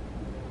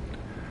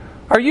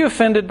 Are you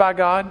offended by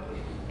God?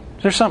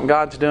 Is there something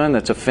God's doing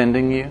that's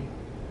offending you?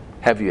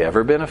 Have you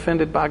ever been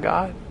offended by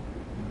God?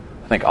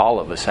 I think all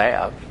of us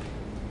have.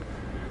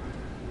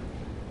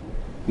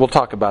 We'll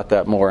talk about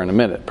that more in a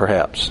minute,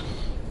 perhaps.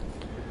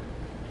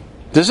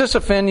 Does this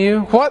offend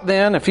you? What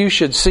then if you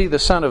should see the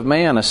Son of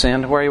Man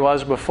ascend where He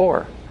was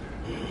before?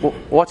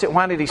 What's it?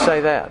 Why did He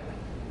say that?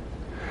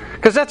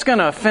 Because that's going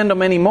to offend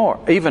them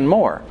even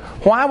more.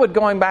 Why would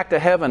going back to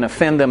heaven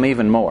offend them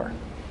even more?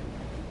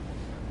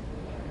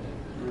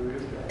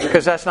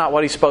 Because that's not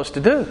what He's supposed to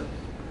do.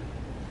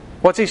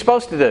 What's He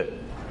supposed to do?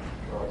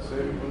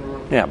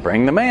 Yeah,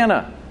 bring the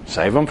manna.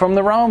 Save them from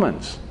the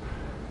Romans.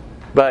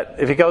 But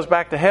if He goes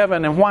back to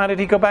heaven, and why did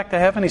He go back to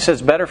heaven? He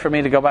says, better for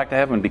me to go back to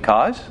heaven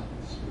because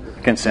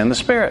I can send the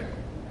Spirit.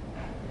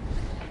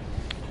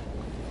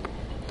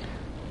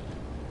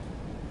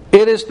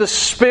 It is the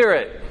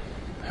Spirit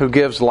who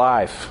gives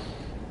life.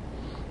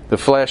 The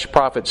flesh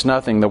profits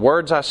nothing. The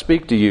words I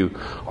speak to you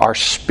are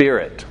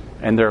spirit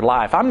and they're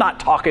life. I'm not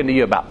talking to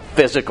you about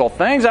physical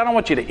things. I don't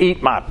want you to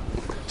eat my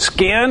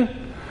skin.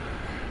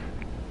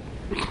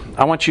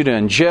 I want you to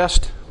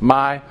ingest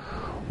my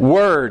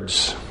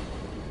words.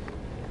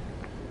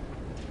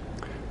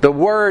 The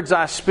words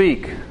I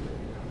speak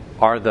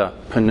are the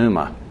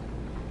pneuma,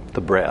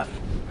 the breath.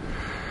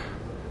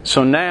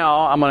 So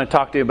now I'm going to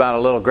talk to you about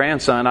a little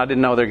grandson. I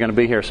didn't know they're going to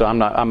be here, so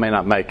I may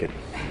not make it.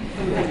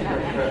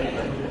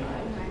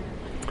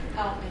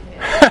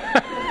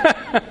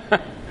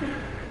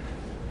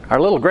 Our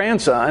little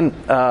grandson,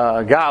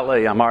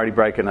 golly, I'm already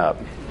breaking up.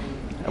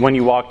 When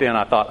you walked in,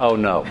 I thought, oh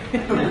no.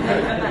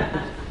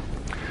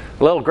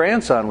 Little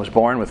grandson was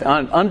born with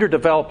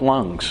underdeveloped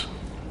lungs.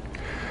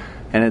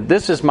 And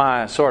this is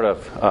my sort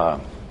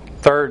of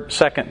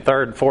second,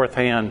 third, fourth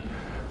hand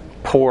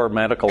poor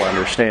medical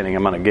understanding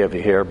I'm going to give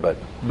you here. But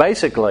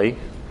basically,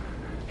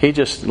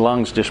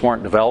 lungs just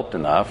weren't developed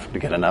enough to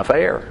get enough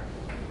air.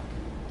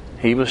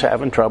 He was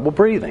having trouble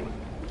breathing.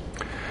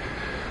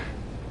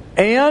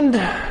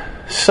 And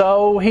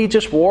so he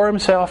just wore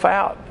himself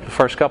out the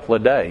first couple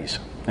of days.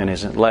 And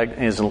his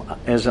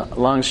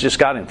lungs just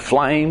got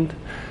inflamed.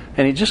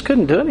 And he just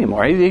couldn't do it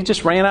anymore. He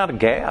just ran out of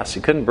gas.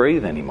 He couldn't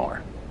breathe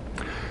anymore.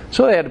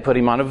 So they had to put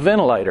him on a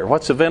ventilator.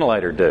 What's the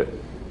ventilator do?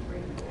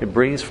 It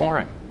breathes for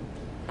him.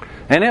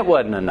 And it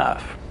wasn't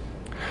enough.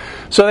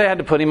 So they had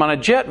to put him on a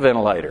jet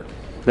ventilator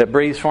that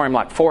breathes for him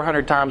like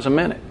 400 times a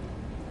minute.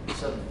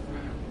 So,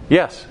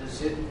 yes?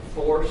 does it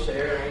force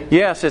air?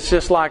 Yes, it's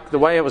just like the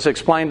way it was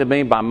explained to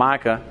me by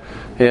Micah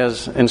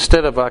is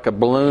instead of like a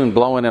balloon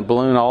blowing a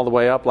balloon all the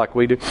way up like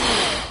we do,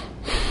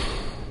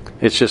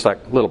 it's just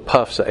like little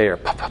puffs of air.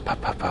 Puff, puff,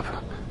 puff, puff,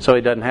 puff. So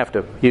he doesn't have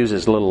to use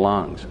his little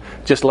lungs.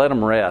 Just let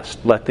them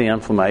rest. Let the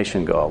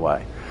inflammation go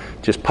away.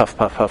 Just puff,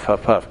 puff, puff,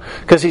 puff, puff.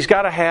 Because he's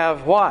got to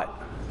have what?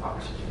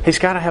 Oxygen. He's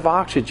got to have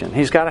oxygen.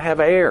 He's got to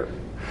have air.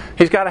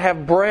 He's got to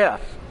have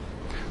breath.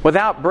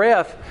 Without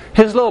breath,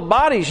 his little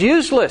body's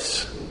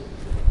useless.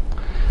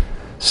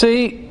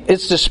 See,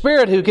 it's the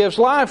Spirit who gives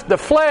life. The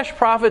flesh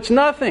profits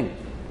nothing.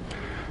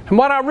 And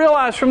what I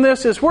realize from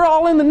this is we're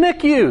all in the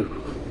NICU.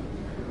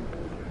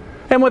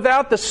 And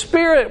without the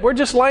Spirit, we're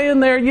just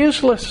laying there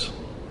useless.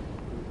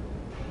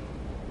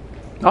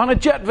 On a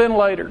jet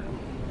ventilator.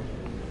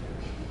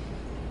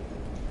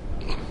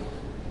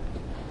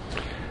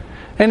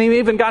 And he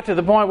even got to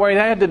the point where he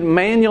had to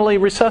manually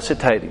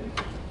resuscitate him.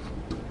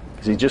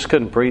 Because he just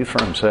couldn't breathe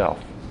for himself.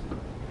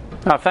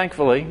 Now,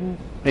 thankfully,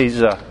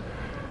 he's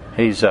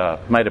made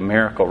a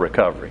miracle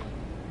recovery.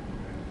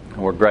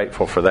 And we're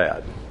grateful for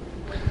that.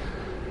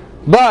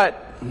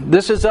 But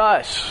this is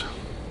us.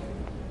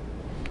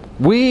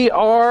 We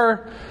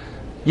are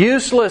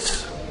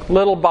useless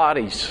little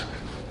bodies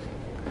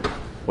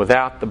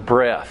without the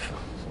breath.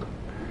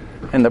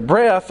 and the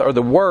breath are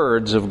the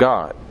words of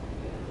God.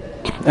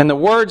 And the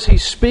words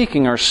He's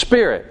speaking are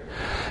spirit.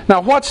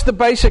 Now, what's the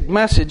basic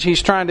message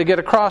He's trying to get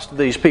across to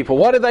these people?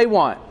 What do they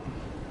want?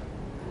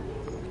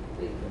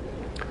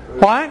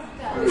 What?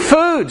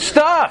 Food,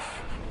 stuff.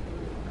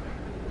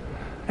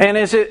 And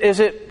is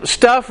it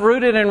stuff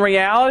rooted in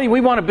reality?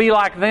 We want to be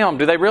like them.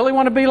 Do they really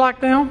want to be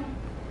like them?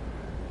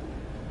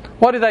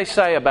 What do they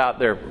say about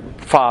their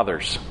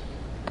fathers?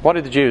 What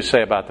did the Jews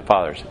say about the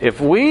fathers? If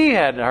we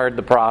had heard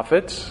the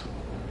prophets,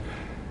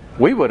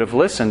 we would have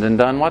listened and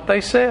done what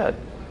they said.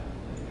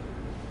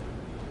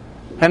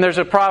 And there's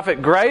a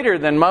prophet greater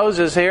than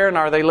Moses here, and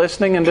are they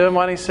listening and doing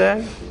what he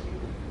said?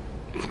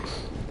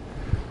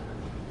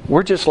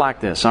 We're just like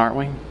this, aren't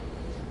we?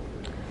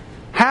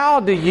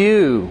 How do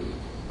you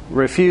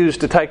refuse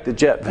to take the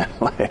jet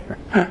ventilator?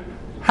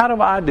 How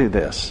do I do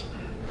this?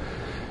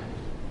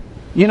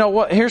 You know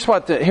what? Here's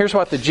what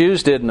the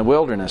Jews did in the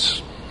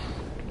wilderness.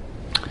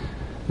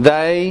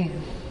 They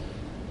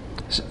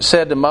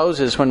said to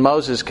Moses when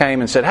Moses came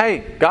and said,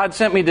 "Hey, God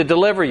sent me to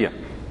deliver you."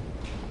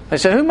 They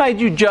said, "Who made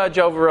you judge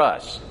over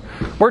us?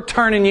 We're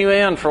turning you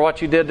in for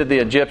what you did to the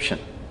Egyptian."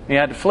 You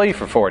had to flee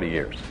for 40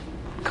 years.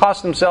 It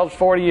cost themselves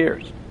 40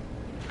 years.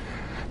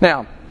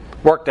 Now,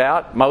 worked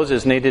out,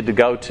 Moses needed to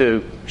go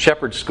to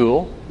shepherd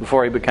school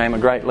before he became a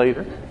great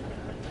leader.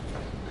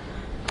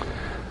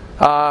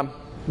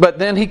 But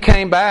then he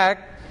came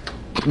back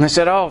and they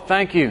said, "Oh,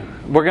 thank you.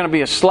 We're going to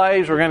be as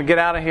slaves. We're going to get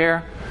out of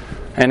here."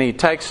 And he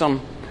takes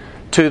them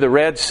to the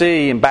Red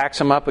Sea and backs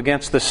them up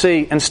against the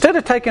sea instead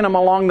of taking them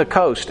along the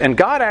coast. And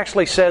God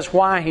actually says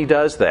why He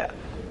does that.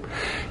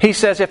 He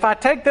says, if I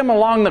take them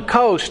along the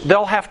coast,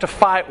 they'll have to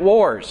fight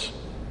wars.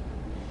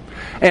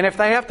 And if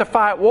they have to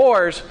fight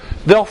wars,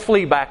 they'll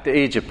flee back to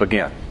Egypt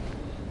again.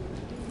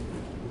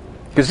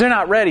 Because they're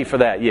not ready for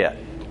that yet.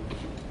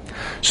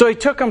 So He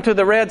took them to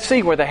the Red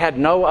Sea where they had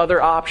no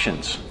other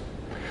options.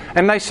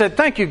 And they said,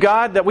 "Thank you,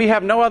 God, that we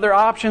have no other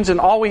options and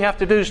all we have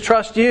to do is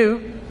trust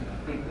You."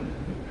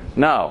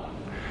 No.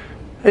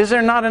 Is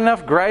there not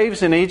enough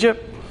graves in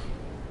Egypt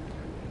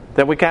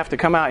that we have to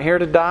come out here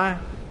to die?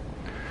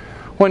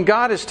 When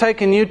God has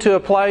taken you to a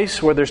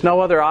place where there's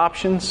no other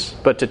options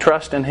but to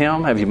trust in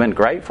Him, have you been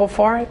grateful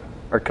for it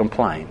or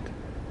complained?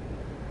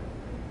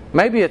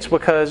 Maybe it's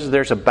because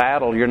there's a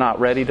battle you're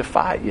not ready to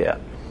fight yet.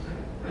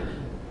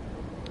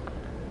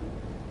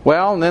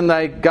 Well, and then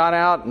they got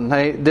out and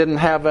they didn't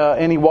have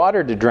any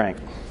water to drink.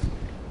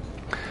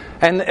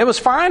 And it was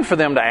fine for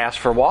them to ask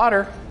for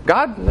water.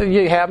 God,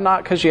 you have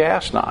not because you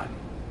ask not.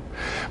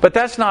 But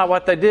that's not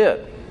what they did.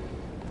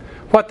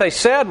 What they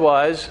said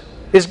was,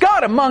 is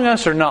God among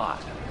us or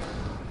not?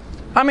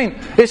 I mean,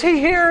 is He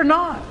here or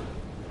not?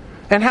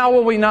 And how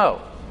will we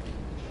know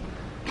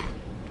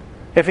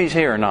if He's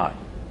here or not?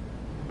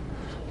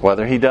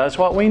 Whether He does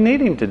what we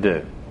need Him to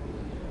do,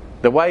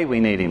 the way we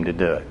need Him to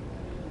do it,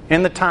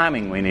 in the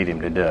timing we need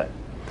Him to do it.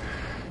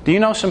 Do you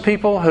know some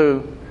people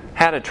who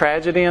had a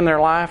tragedy in their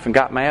life and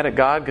got mad at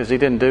God because He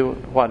didn't do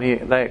what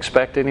they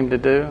expected Him to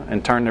do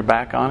and turned their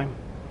back on Him?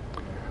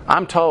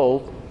 I'm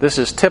told this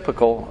is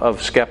typical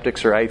of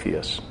skeptics or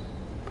atheists.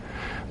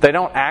 They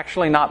don't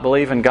actually not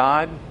believe in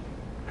God.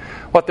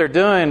 What they're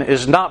doing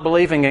is not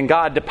believing in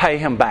God to pay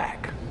Him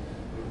back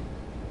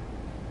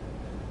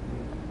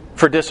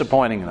for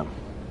disappointing them.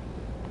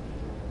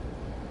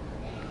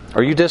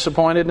 Are you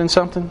disappointed in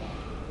something?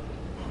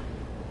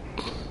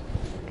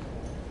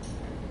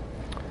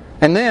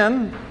 And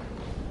then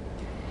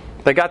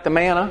they got the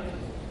manna,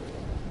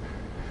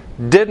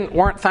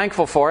 weren't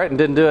thankful for it and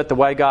didn't do it the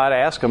way God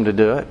asked them to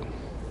do it.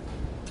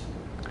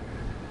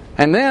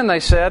 And then they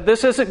said,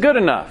 "This isn't good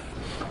enough."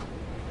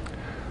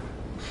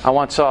 I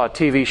once saw a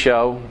TV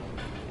show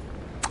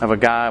of a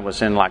guy who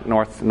was in like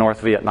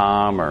North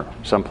Vietnam or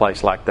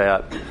someplace like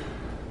that.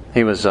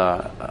 He was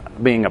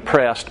being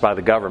oppressed by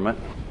the government,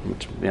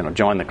 which,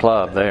 joined the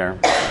club there.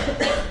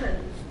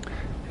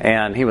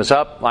 And he was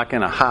up like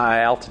in a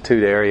high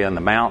altitude area in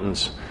the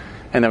mountains.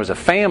 And there was a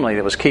family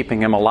that was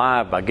keeping him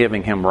alive by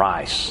giving him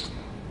rice.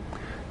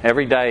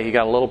 Every day he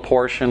got a little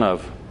portion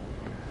of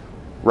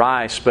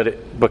rice,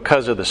 but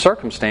because of the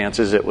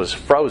circumstances, it was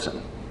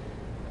frozen.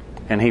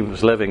 And he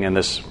was living in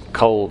this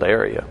cold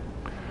area.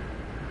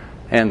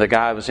 And the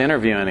guy was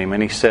interviewing him,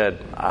 and he said,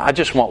 "I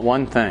just want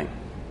one thing.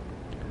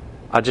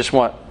 I just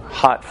want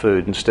hot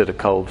food instead of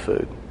cold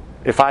food.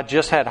 If I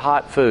just had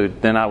hot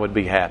food, then I would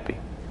be happy."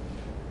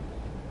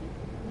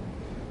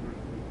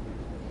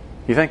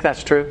 You think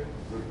that's true?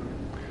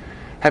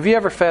 Have you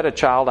ever fed a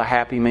child a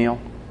Happy Meal?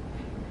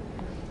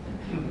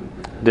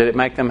 Did it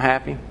make them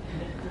happy?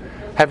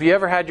 Have you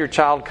ever had your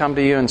child come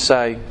to you and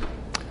say,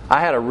 "I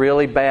had a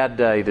really bad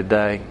day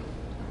today,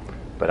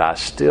 but I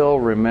still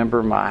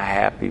remember my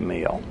Happy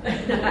Meal.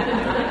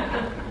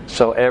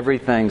 So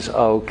everything's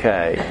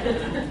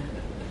okay"?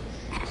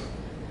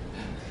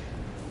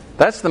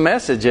 That's the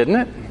message, isn't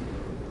it?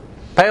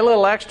 Pay a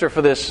little extra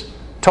for this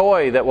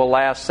toy that will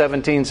last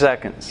 17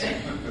 seconds.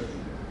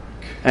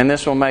 And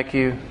this will make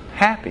you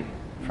happy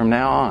from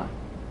now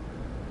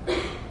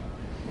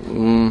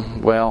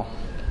on. Well,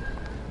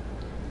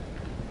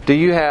 do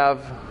you have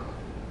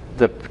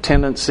the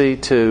tendency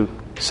to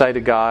say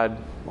to God,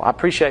 well, I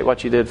appreciate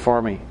what you did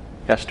for me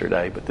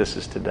yesterday, but this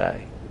is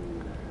today.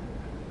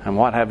 And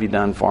what have you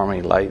done for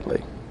me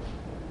lately?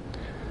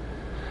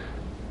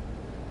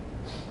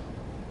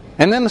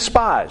 And then the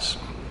spies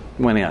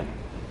went in.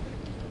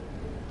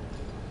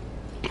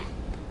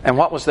 And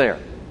what was there?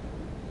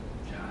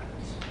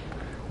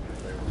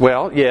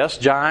 Well, yes,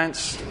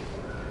 giants,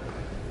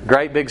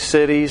 great big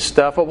cities,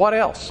 stuff, but what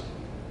else?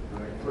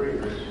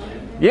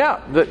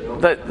 Yeah,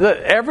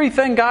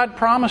 everything God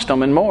promised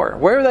them and more.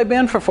 Where have they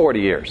been for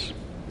 40 years?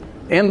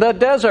 In the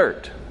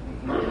desert.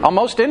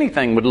 Almost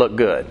anything would look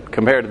good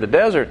compared to the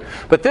desert.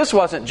 But this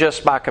wasn't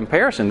just by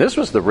comparison. This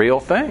was the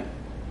real thing.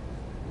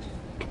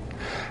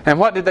 And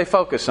what did they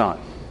focus on?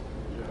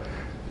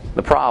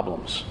 The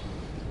problems.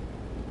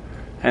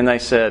 And they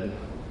said,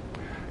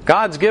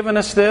 God's given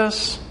us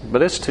this,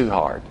 but it's too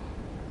hard.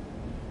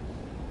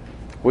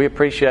 We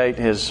appreciate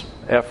His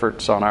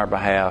efforts on our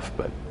behalf,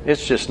 but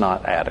it's just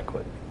not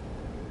adequate.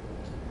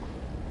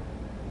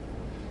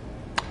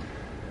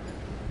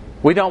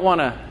 We don't want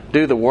to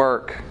do the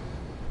work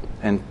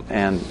and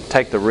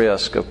take the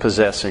risk of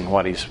possessing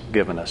what He's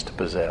given us to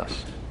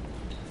possess.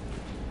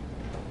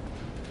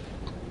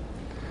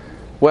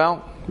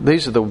 Well,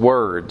 these are the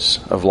words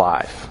of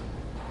life.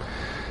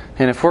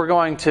 And if we're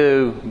going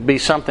to be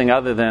something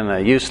other than a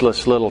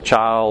useless little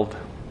child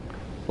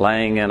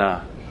laying in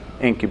an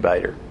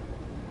incubator,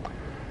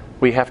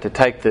 we have to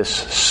take this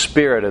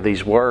spirit of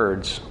these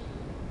words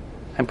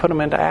and put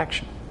them into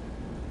action.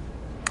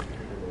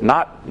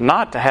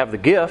 Not to have the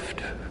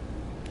gift.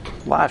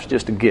 Life's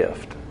just a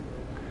gift.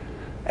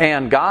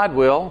 And God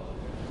will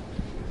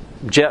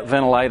jet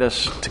ventilate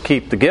us to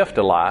keep the gift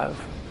alive.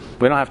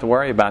 We don't have to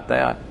worry about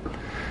that.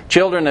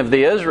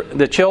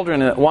 The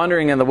children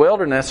wandering in the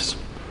wilderness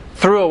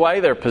threw away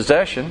their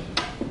possession.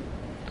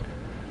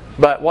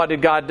 But what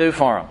did God do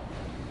for them?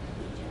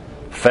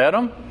 Fed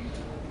them.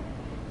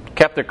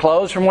 Kept their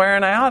clothes from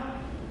wearing out.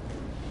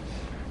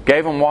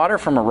 Gave them water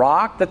from a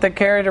rock that they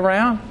carried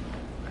around.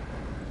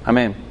 I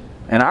mean,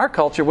 in our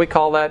culture, we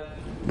call that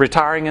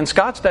retiring in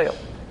Scottsdale.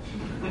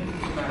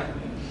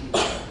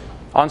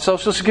 On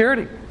Social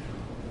Security.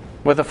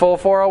 With a full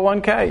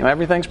 401k.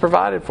 Everything's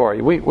provided for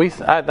you.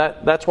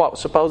 That's what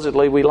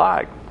supposedly we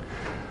like.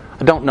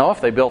 I don't know if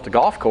they built a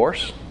golf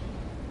course.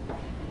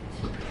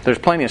 There's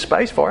plenty of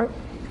space for it.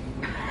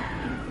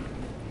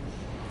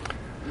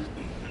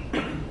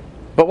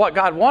 But what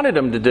God wanted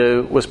them to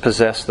do was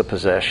possess the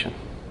possession.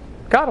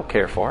 God will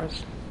care for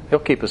us. He'll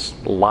keep us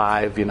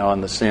alive,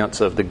 in the sense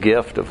of the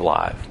gift of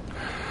life.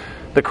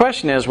 The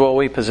question is, will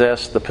we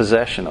possess the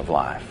possession of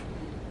life?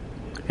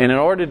 And in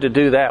order to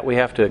do that, we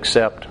have to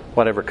accept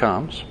whatever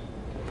comes.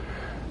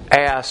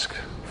 Ask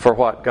for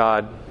what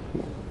God,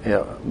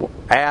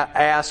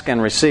 ask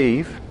and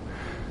receive.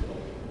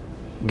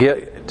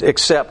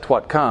 Accept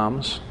what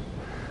comes,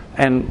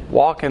 and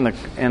walk in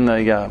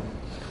the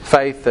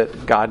faith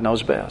that God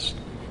knows best.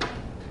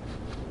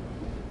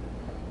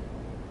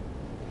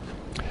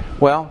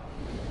 Well,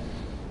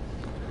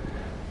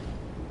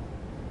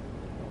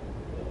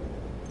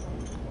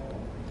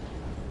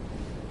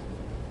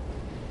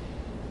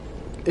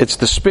 it's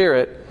the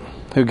Spirit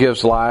who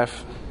gives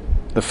life.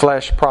 The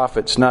flesh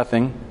profits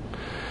nothing.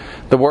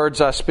 The words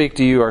I speak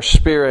to you are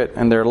spirit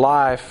and they're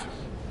life.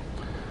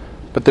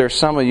 But there's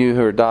some of you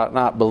who do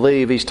not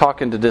believe. He's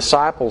talking to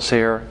disciples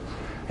here.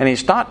 And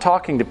He's not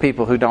talking to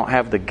people who don't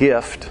have the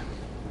gift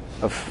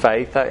of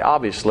faith. They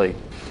obviously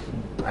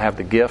have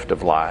the gift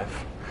of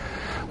life.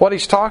 What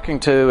He's talking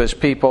to is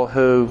people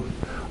who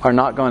are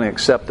not going to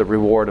accept the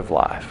reward of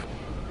life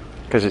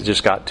because it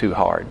just got too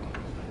hard.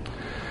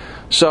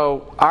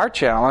 So our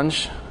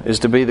challenge is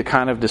to be the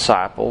kind of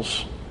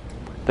disciples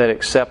that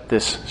accept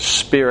this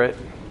Spirit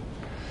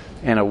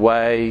in a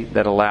way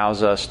that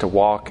allows us to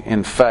walk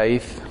in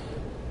faith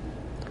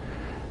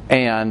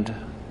and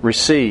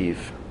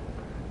receive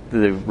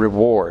the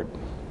reward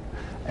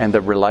and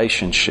the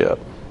relationship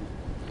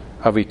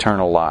of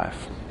eternal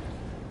life.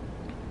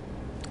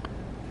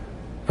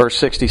 Verse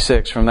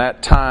 66, from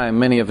that time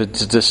many of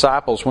His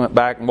disciples went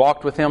back and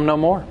walked with Him no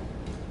more.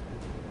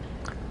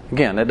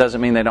 Again, that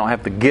doesn't mean they don't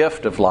have the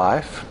gift of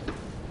life,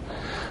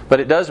 but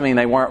it does mean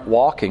they weren't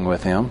walking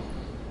with Him.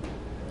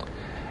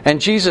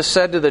 And Jesus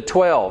said to the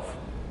 12,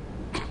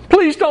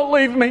 please don't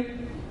leave me.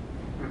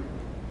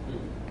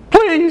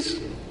 Please.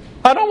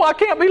 I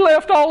can't be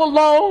left all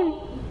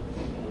alone.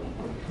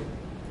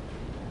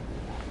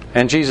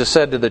 And Jesus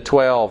said to the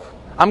 12,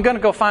 I'm going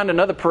to go find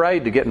another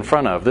parade to get in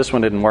front of. This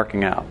one isn't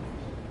working out.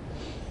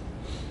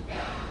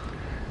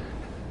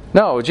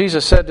 No,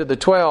 Jesus said to the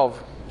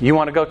 12, you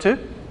want to go too?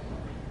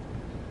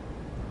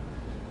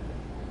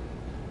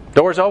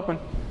 Door's open.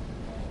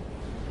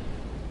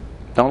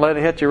 Don't let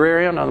it hit your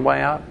rear end on the way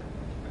out.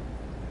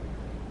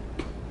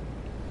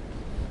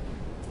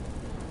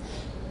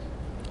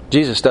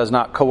 Jesus does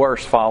not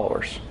coerce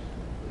followers.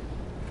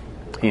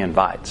 He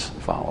invites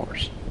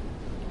followers.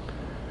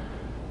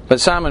 But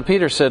Simon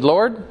Peter said,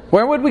 Lord,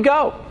 where would we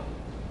go?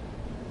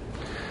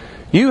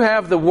 You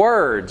have the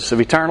words of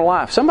eternal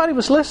life. Somebody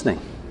was listening.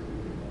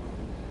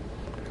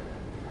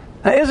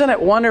 Now, isn't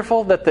it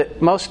wonderful that the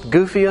most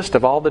goofiest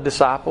of all the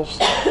disciples,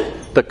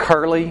 the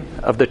curly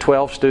of the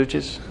 12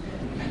 stooges,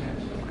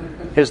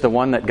 is the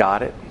one that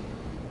got it?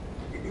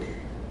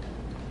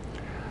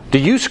 Do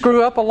you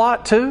screw up a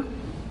lot too?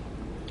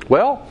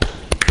 Well,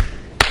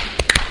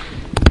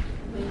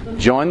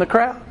 join the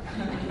crowd.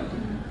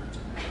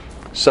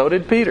 So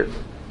did Peter.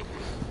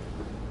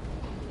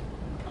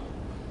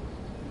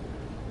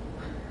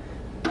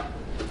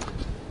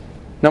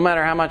 No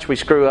matter how much we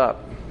screw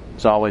up,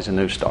 it's always a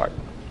new start.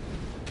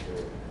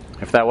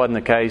 If that wasn't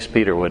the case,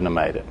 Peter wouldn't have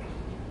made it.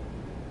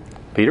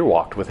 Peter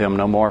walked with him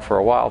no more for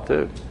a while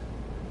too.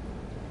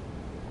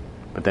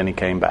 But then he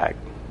came back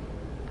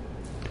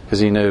because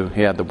he knew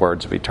he had the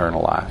words of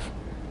eternal life.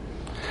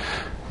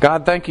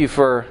 God, thank you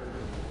for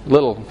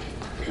little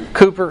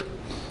Cooper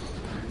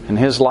and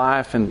his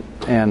life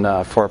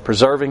and for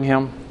preserving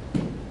him.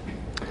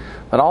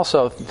 But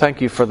also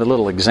thank you for the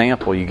little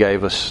example you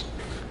gave us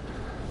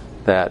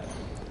that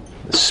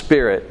the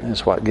Spirit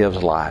is what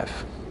gives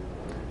life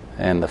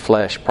and the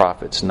flesh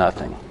profits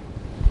nothing.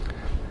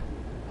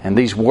 And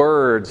these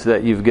words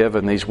that you've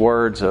given, these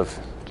words of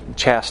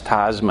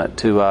chastisement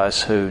to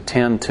us who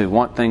tend to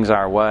want things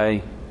our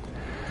way,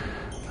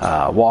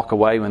 walk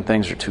away when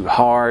things are too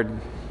hard,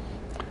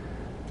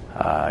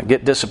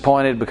 get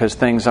disappointed because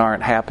things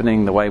aren't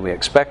happening the way we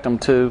expect them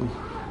to,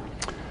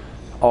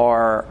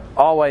 or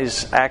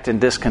always act in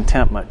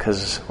discontentment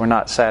because we're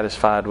not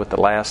satisfied with the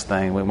last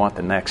thing, we want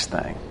the next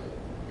thing.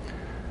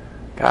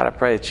 God, I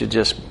pray that you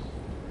just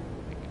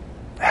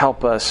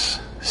help us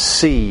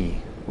see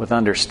with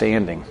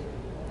understanding.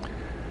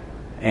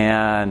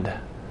 And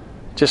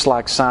just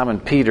like Simon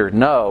Peter,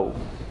 know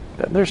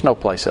that there's no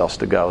place else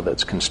to go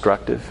that's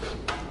constructive.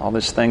 All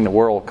this thing the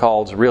world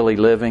calls really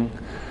living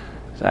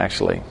is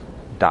actually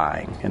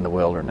dying in the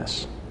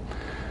wilderness.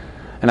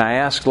 And I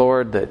ask,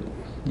 Lord, that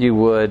you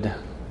would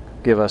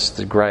give us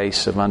the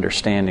grace of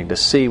understanding, to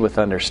see with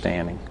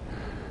understanding,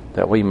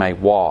 that we may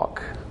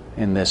walk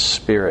in this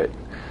Spirit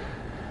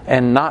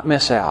and not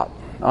miss out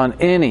on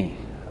any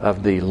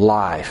of the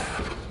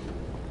life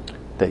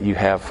that you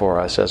have for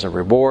us as a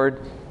reward,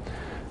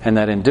 and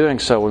that in doing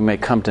so we may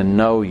come to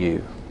know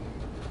you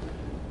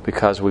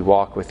because we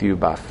walk with you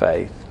by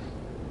faith,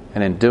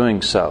 and in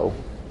doing so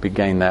we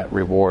gain that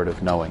reward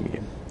of knowing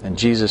you. In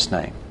Jesus'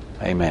 name,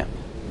 amen.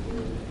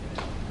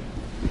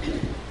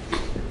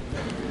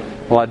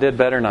 Well, I did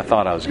better than I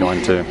thought I was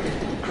going to.